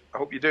said, good, I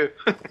hope you do.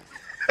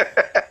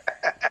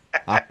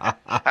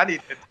 And he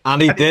did.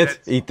 And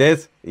he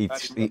did.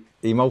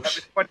 He most.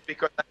 It was funny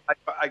because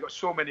I got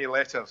so many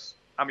letters.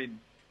 I mean,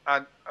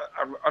 an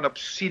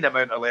obscene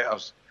amount of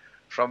letters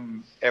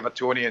from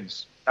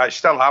Evertonians. I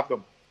still have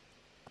them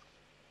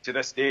to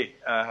this day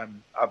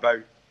about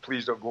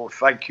please don't go,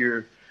 thank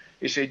you.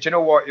 He said, do you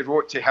know what? He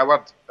wrote to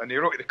Howard and he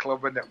wrote to the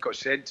club and it got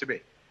sent to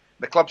me.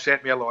 The club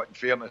sent me a lot, in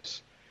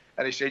fairness.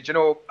 And he said,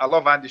 I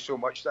love Andy so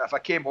much that if I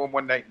came home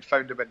one night and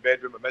found him in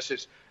bed with my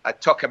missus, I'd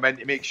tuck him in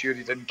to make sure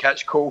he didn't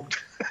catch cold.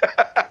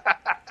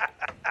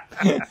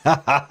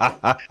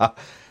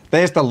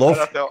 There's the love.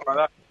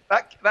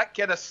 That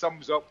kind of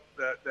sums up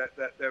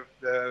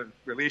the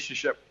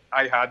relationship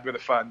I had with the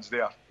fans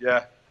there.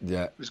 Yeah.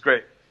 It was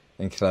great.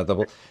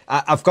 Incredible.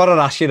 I've got to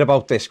ask you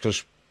about this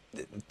because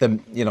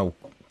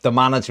the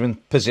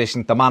management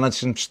position, the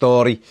management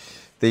story,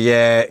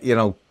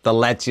 the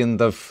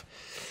legend of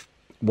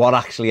what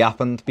actually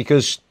happened.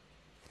 Because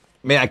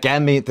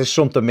there's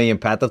something me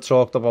and Ped have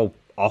talked about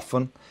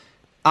often.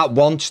 at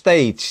one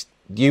stage,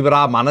 you were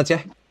our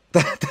manager.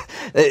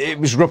 It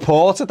was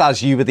reported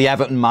as you were the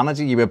Everton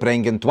manager. You were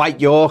bringing Dwight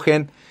York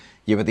in.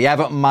 You were the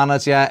Everton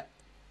manager,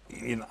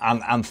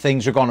 and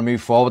things were going to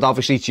move forward.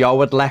 Obviously, Joe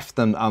had left,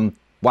 and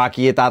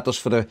Waggy had had us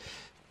for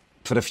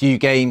a few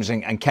games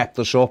and kept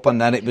us up.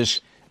 And then it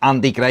was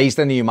Andy Gray's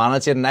the new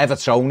manager, and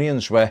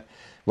Evertonians were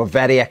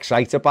very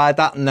excited by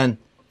that. And then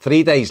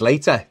 3 days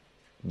later,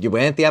 you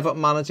weren't the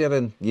Everton manager,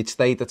 and you'd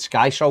stayed at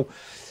Sky. So,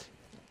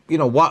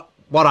 what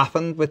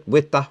happened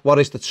with that? What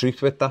is the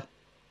truth with that?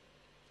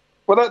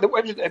 Well,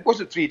 it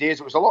wasn't 3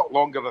 days. It was a lot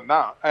longer than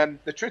that. And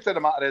the truth of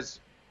the matter is,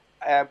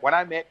 when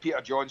I met Peter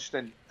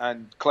Johnston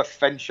and Cliff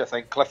Finch, I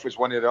think Cliff was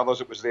one of the others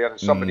that was there, and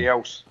somebody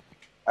else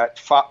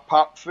at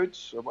Park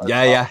Foods.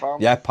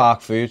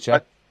 Park Foods, yeah.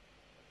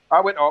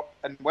 I went up,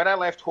 and when I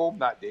left home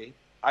that day,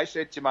 I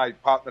said to my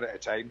partner at the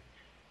time,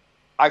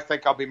 I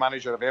think I'll be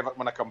manager of Everton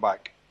when I come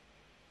back.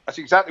 That's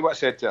exactly what I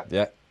said to her.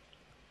 Yeah.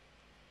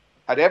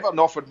 Had Everton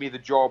offered me the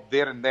job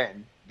there and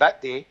then,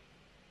 that day,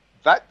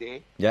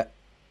 yeah,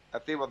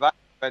 if they were that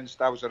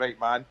convinced I was the right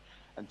man,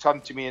 and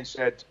turned to me and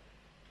said,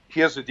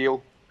 here's the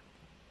deal,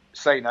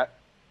 sign it,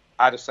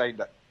 I'd have signed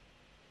it.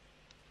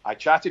 I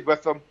chatted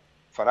with them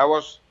for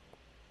hours.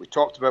 We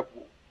talked about,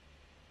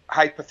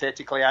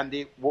 hypothetically,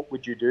 Andy, what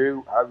would you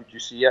do? How would you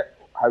see it?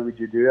 How would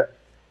you do it?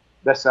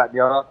 This, that, and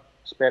the other.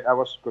 Spent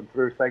hours going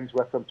through things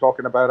with them,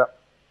 talking about it.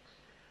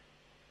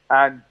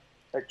 And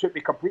it took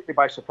me completely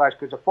by surprise,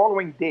 because the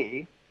following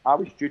day, I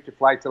was due to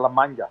fly to La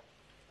Manga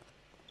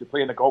to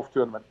play in a golf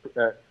tournament,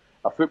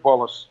 a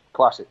footballers'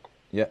 classic.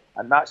 Yeah.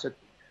 And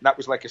that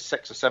was like a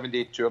 6 or 7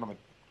 day tournament.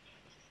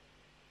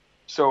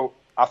 So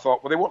I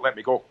thought, well, they won't let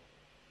me go.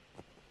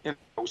 It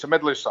was the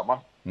middle of summer.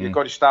 You've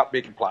got to start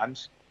making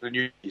plans for the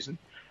new season.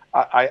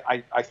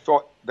 I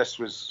thought this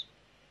was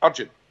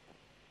urgent,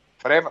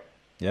 forever.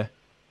 Yeah.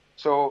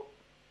 So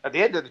at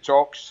the end of the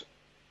talks,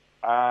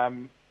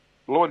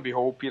 lo and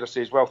behold, Peter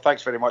says, well,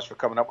 thanks very much for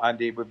coming up,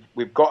 Andy.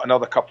 We've got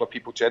another couple of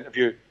people to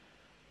interview.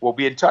 We'll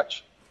be in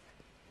touch.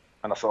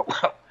 And I thought,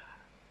 well,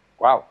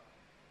 wow.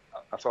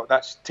 I thought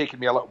that's taken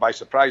me a little by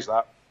surprise,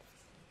 that.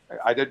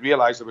 I didn't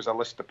realise there was a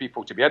list of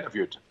people to be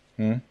interviewed.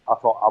 I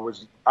thought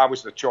I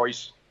was the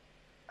choice,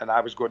 and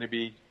I was going to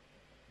be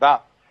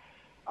that.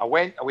 I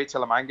went away to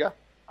La Manga.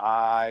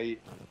 I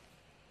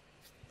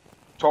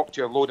talked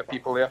to a load of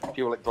people there,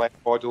 people like Glenn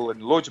Hoddle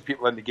and loads of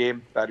people in the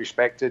game that I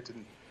respected.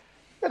 And,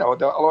 a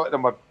lot of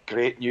them are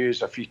great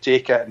news if you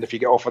take it and if you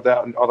get offered it,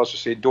 and others are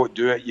saying, don't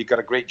do it. You've got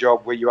a great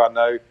job where you are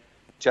now.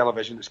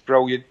 Television, it's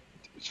brilliant.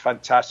 It's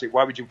fantastic.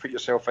 Why would you put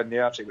yourself in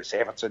there? I say, it's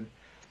Everton.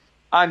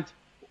 And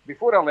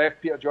before I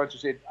left, Peter Johnson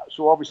said,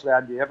 so obviously,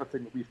 Andy,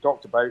 everything that we've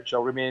talked about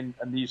shall remain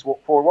in these 4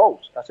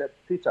 walls. I said,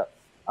 Peter,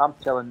 I'm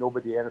telling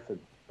nobody anything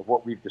of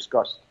what we've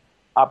discussed.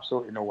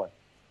 Absolutely no one.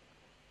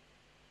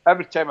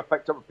 Every time I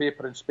picked up a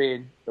paper in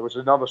Spain, there was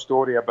another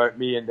story about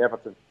me and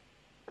Everton.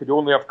 Could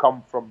only have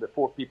come from the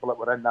 4 people that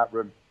were in that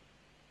room.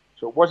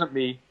 So it wasn't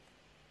me.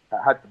 It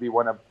had to be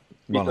one of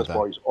Peter's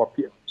boys, or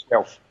Peter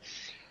himself.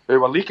 They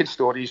were leaking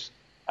stories.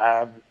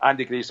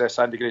 Andy Gray's this,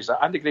 Andy Gray's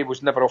that. Andy Gray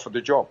was never offered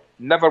the job.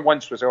 Never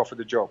once was offered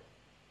the job.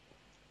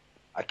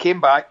 I came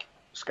back.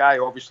 Sky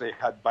obviously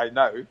had by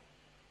now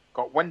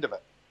got wind of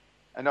it.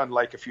 And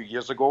unlike a few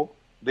years ago,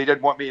 they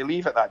didn't want me to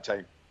leave at that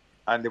time.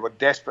 And they were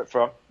desperate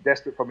for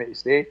me to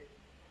stay.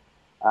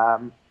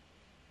 I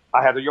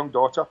had a young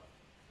daughter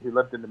who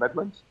lived in the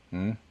Midlands.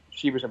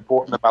 She was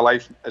important in my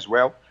life as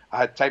well. I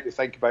had time to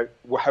think about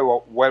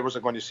where was I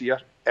going to see her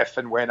if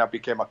and when I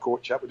became a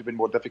coach. That would have been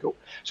more difficult.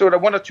 So there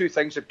were 1 or 2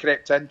 things that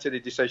crept into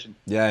the decision.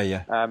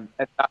 Yeah.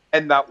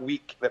 In that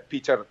week that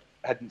Peter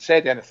hadn't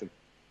said anything.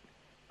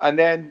 And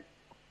then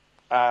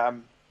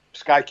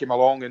Sky came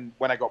along, and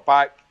when I got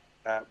back,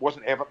 it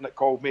wasn't Everton that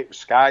called me, it was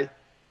Sky.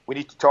 We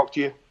need to talk to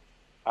you.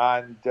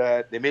 And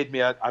they made me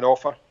an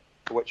offer,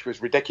 which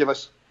was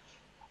ridiculous.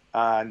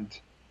 And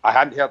I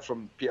hadn't heard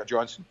from Peter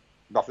Johnson,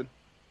 nothing.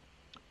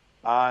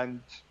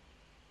 And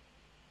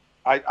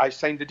I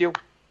signed the deal.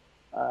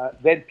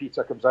 Then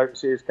Peter comes out and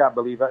says, can't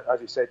believe it.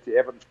 As he said to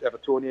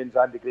Evertonians,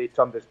 Andy Gray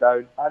turned us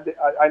down. And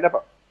I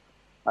never.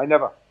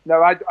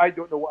 Now, I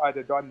don't know what I'd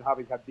have done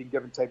having been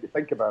given time to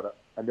think about it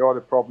and all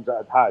the problems that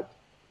I'd had.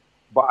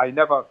 But I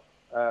never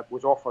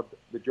was offered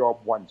the job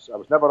once. I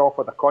was never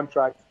offered a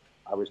contract.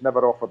 I was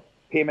never offered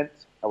payment.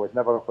 I was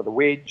never offered a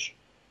wage.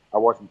 I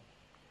wasn't.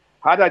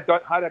 Had I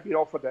been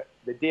offered it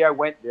the day I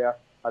went there,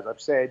 as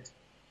I've said,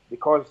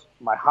 because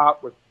my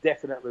heart was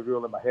definitely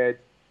ruling my head,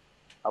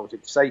 I was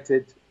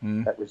excited.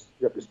 It was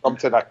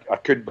something I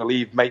couldn't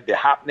believe might be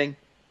happening.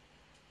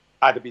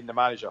 I'd have been the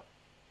manager.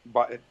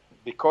 But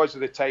because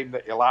of the time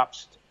that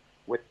elapsed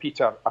with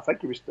Peter, I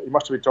think he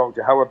must have been talking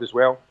to Howard as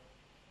well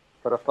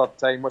for a 3rd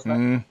time,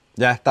 wasn't it?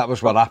 Yeah, that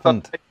was what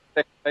happened.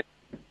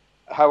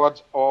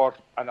 Howard,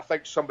 and I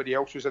think somebody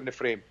else was in the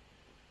frame.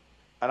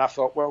 And I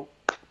thought, well,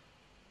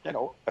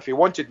 if he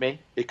wanted me,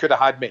 he could have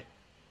had me.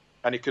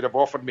 And he could have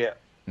offered me it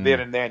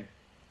there and then.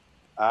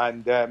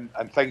 And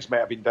things might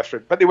have been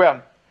different. But they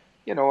weren't.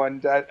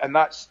 And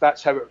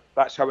that's how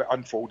it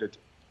unfolded.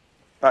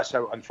 That's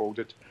how it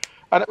unfolded.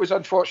 And it was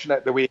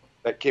unfortunate the way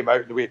it came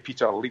out, the way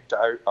Peter leaked it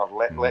out or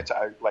let it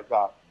out like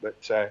that.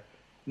 But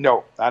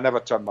no, I never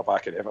turned my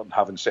back at Everton,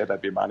 having said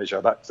I'd be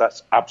manager.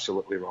 That's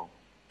absolutely wrong.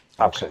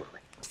 Absolutely. Okay.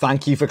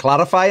 Thank you for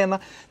clarifying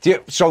that.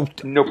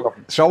 No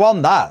problem. So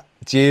on that,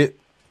 do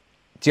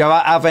you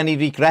have any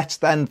regrets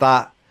then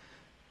that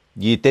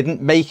you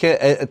didn't make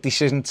a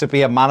decision to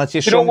be a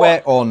manager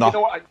somewhere or not? You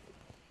know what?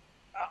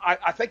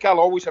 I think I'll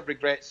always have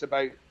regrets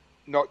about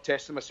not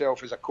testing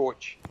myself as a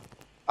coach.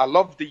 I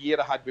loved the year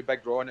I had with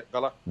Big Ron at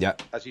Villa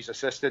as his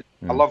assistant.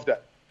 I loved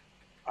it.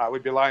 I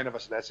would be lying if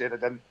I said I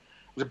didn't.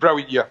 It was a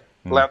brilliant year.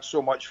 Learned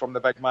so much from the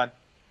big man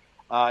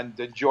and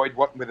enjoyed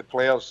working with the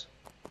players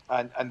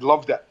and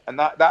loved it. And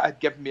that had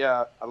given me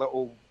a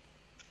little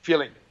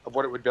feeling of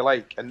what it would be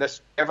like. And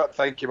this Everton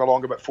thing came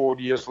along about 5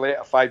 years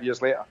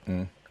later.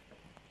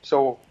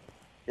 So,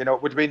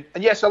 it would have been...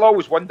 And yes, I'll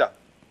always wonder.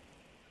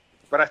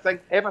 But I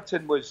think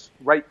Everton was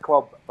right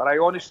club. But I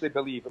honestly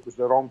believe it was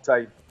the wrong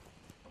time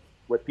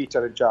with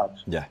Peter in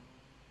charge. Yeah.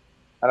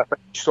 And I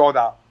think we saw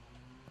that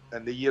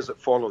in the years that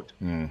followed.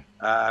 That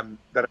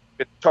it was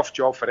a tough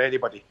job for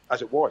anybody,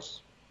 as it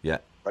was. Yeah.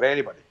 For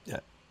anybody. Yeah.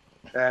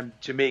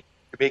 To make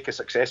a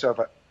success of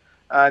it.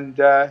 And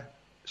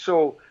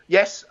so,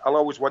 yes, I'll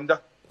always wonder.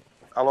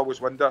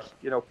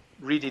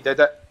 Reedy did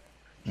it.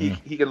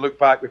 He can look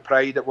back with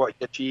pride at what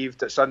he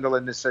achieved at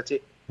Sunderland and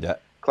City. Yeah.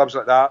 Clubs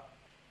like that.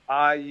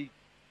 I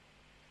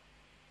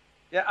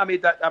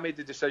made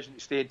the decision to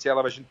stay in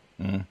television.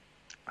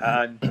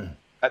 And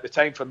at the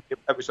time for me,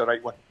 it was the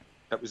right one.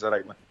 I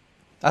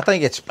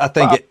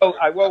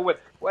will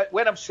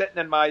when I'm sitting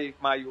in my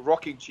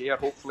rocking chair,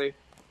 hopefully,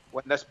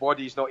 when this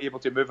body's not able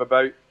to move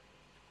about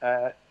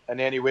in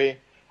any way,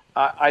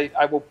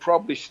 I will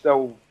probably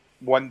still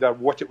wonder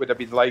what it would have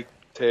been like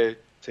to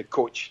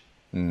coach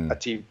a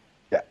team.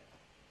 Yeah.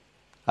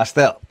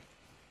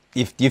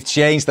 You've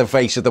changed the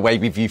face of the way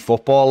we view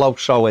football, though,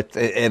 so it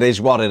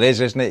is what it is,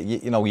 isn't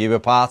it? You were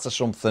part of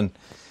something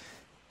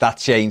that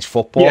changed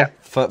football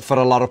for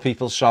a lot of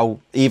people. So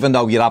even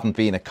though you haven't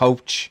been a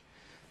coach,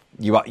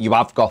 you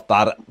have got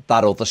that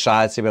other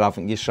side to it,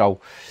 haven't you?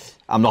 So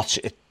I'm not...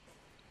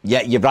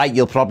 Yeah, you're right.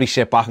 You'll probably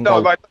sit back and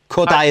go,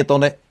 could I have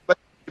done it? But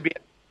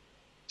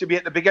to be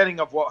at the beginning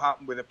of what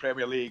happened with the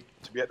Premier League,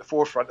 to be at the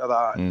forefront of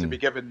that, to be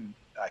given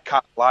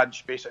carte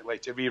blanche, basically,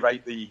 to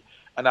rewrite the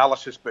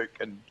analysis book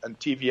and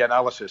TV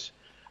analysis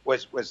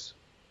was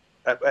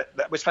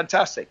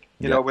fantastic.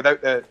 You know,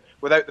 without the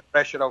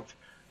pressure of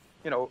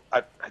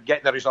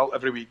getting the result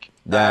every week.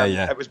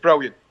 It was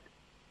brilliant.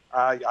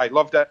 I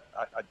loved it.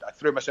 I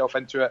threw myself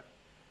into it.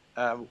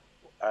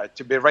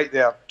 To be right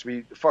there, to be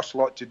the first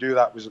lot to do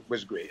that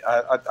was great.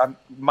 I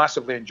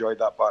massively enjoyed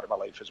that part of my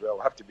life as well,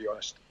 I have to be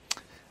honest.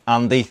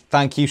 Andy,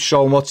 thank you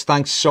so much.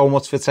 Thanks so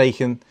much for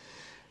taking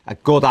a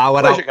good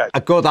hour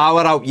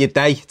out your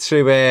day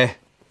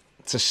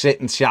to sit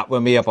and chat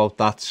with me about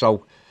that.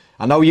 So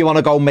I know you want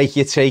to go make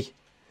your tea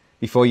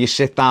before you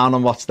sit down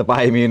and watch the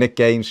Bayern Munich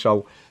game.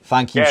 So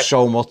thank you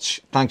so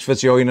much. Thanks for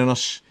joining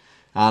us.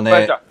 And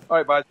pleasure. All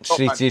right, bye.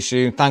 See you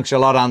soon. Thanks a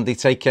lot, Andy.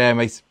 Take care,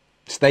 mate.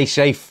 Stay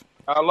safe.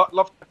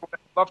 Love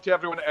to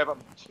everyone at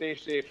Everton. Stay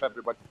safe,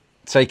 everybody.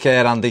 Take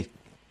care, Andy.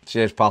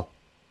 Cheers, pal.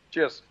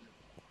 Cheers.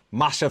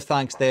 Massive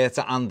thanks there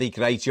to Andy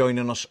Gray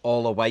joining us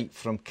all the way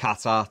from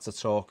Qatar to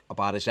talk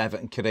about his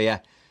Everton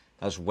career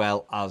as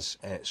well as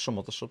some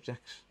other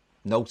subjects,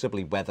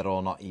 notably whether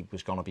or not he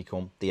was going to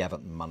become the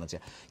Everton manager.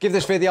 Give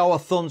this video a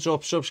thumbs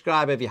up,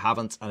 subscribe if you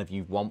haven't, and if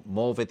you want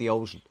more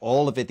videos,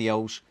 all the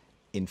videos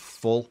in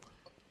full,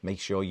 make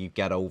sure you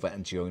get over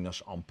and join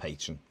us on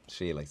Patreon.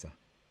 See you later.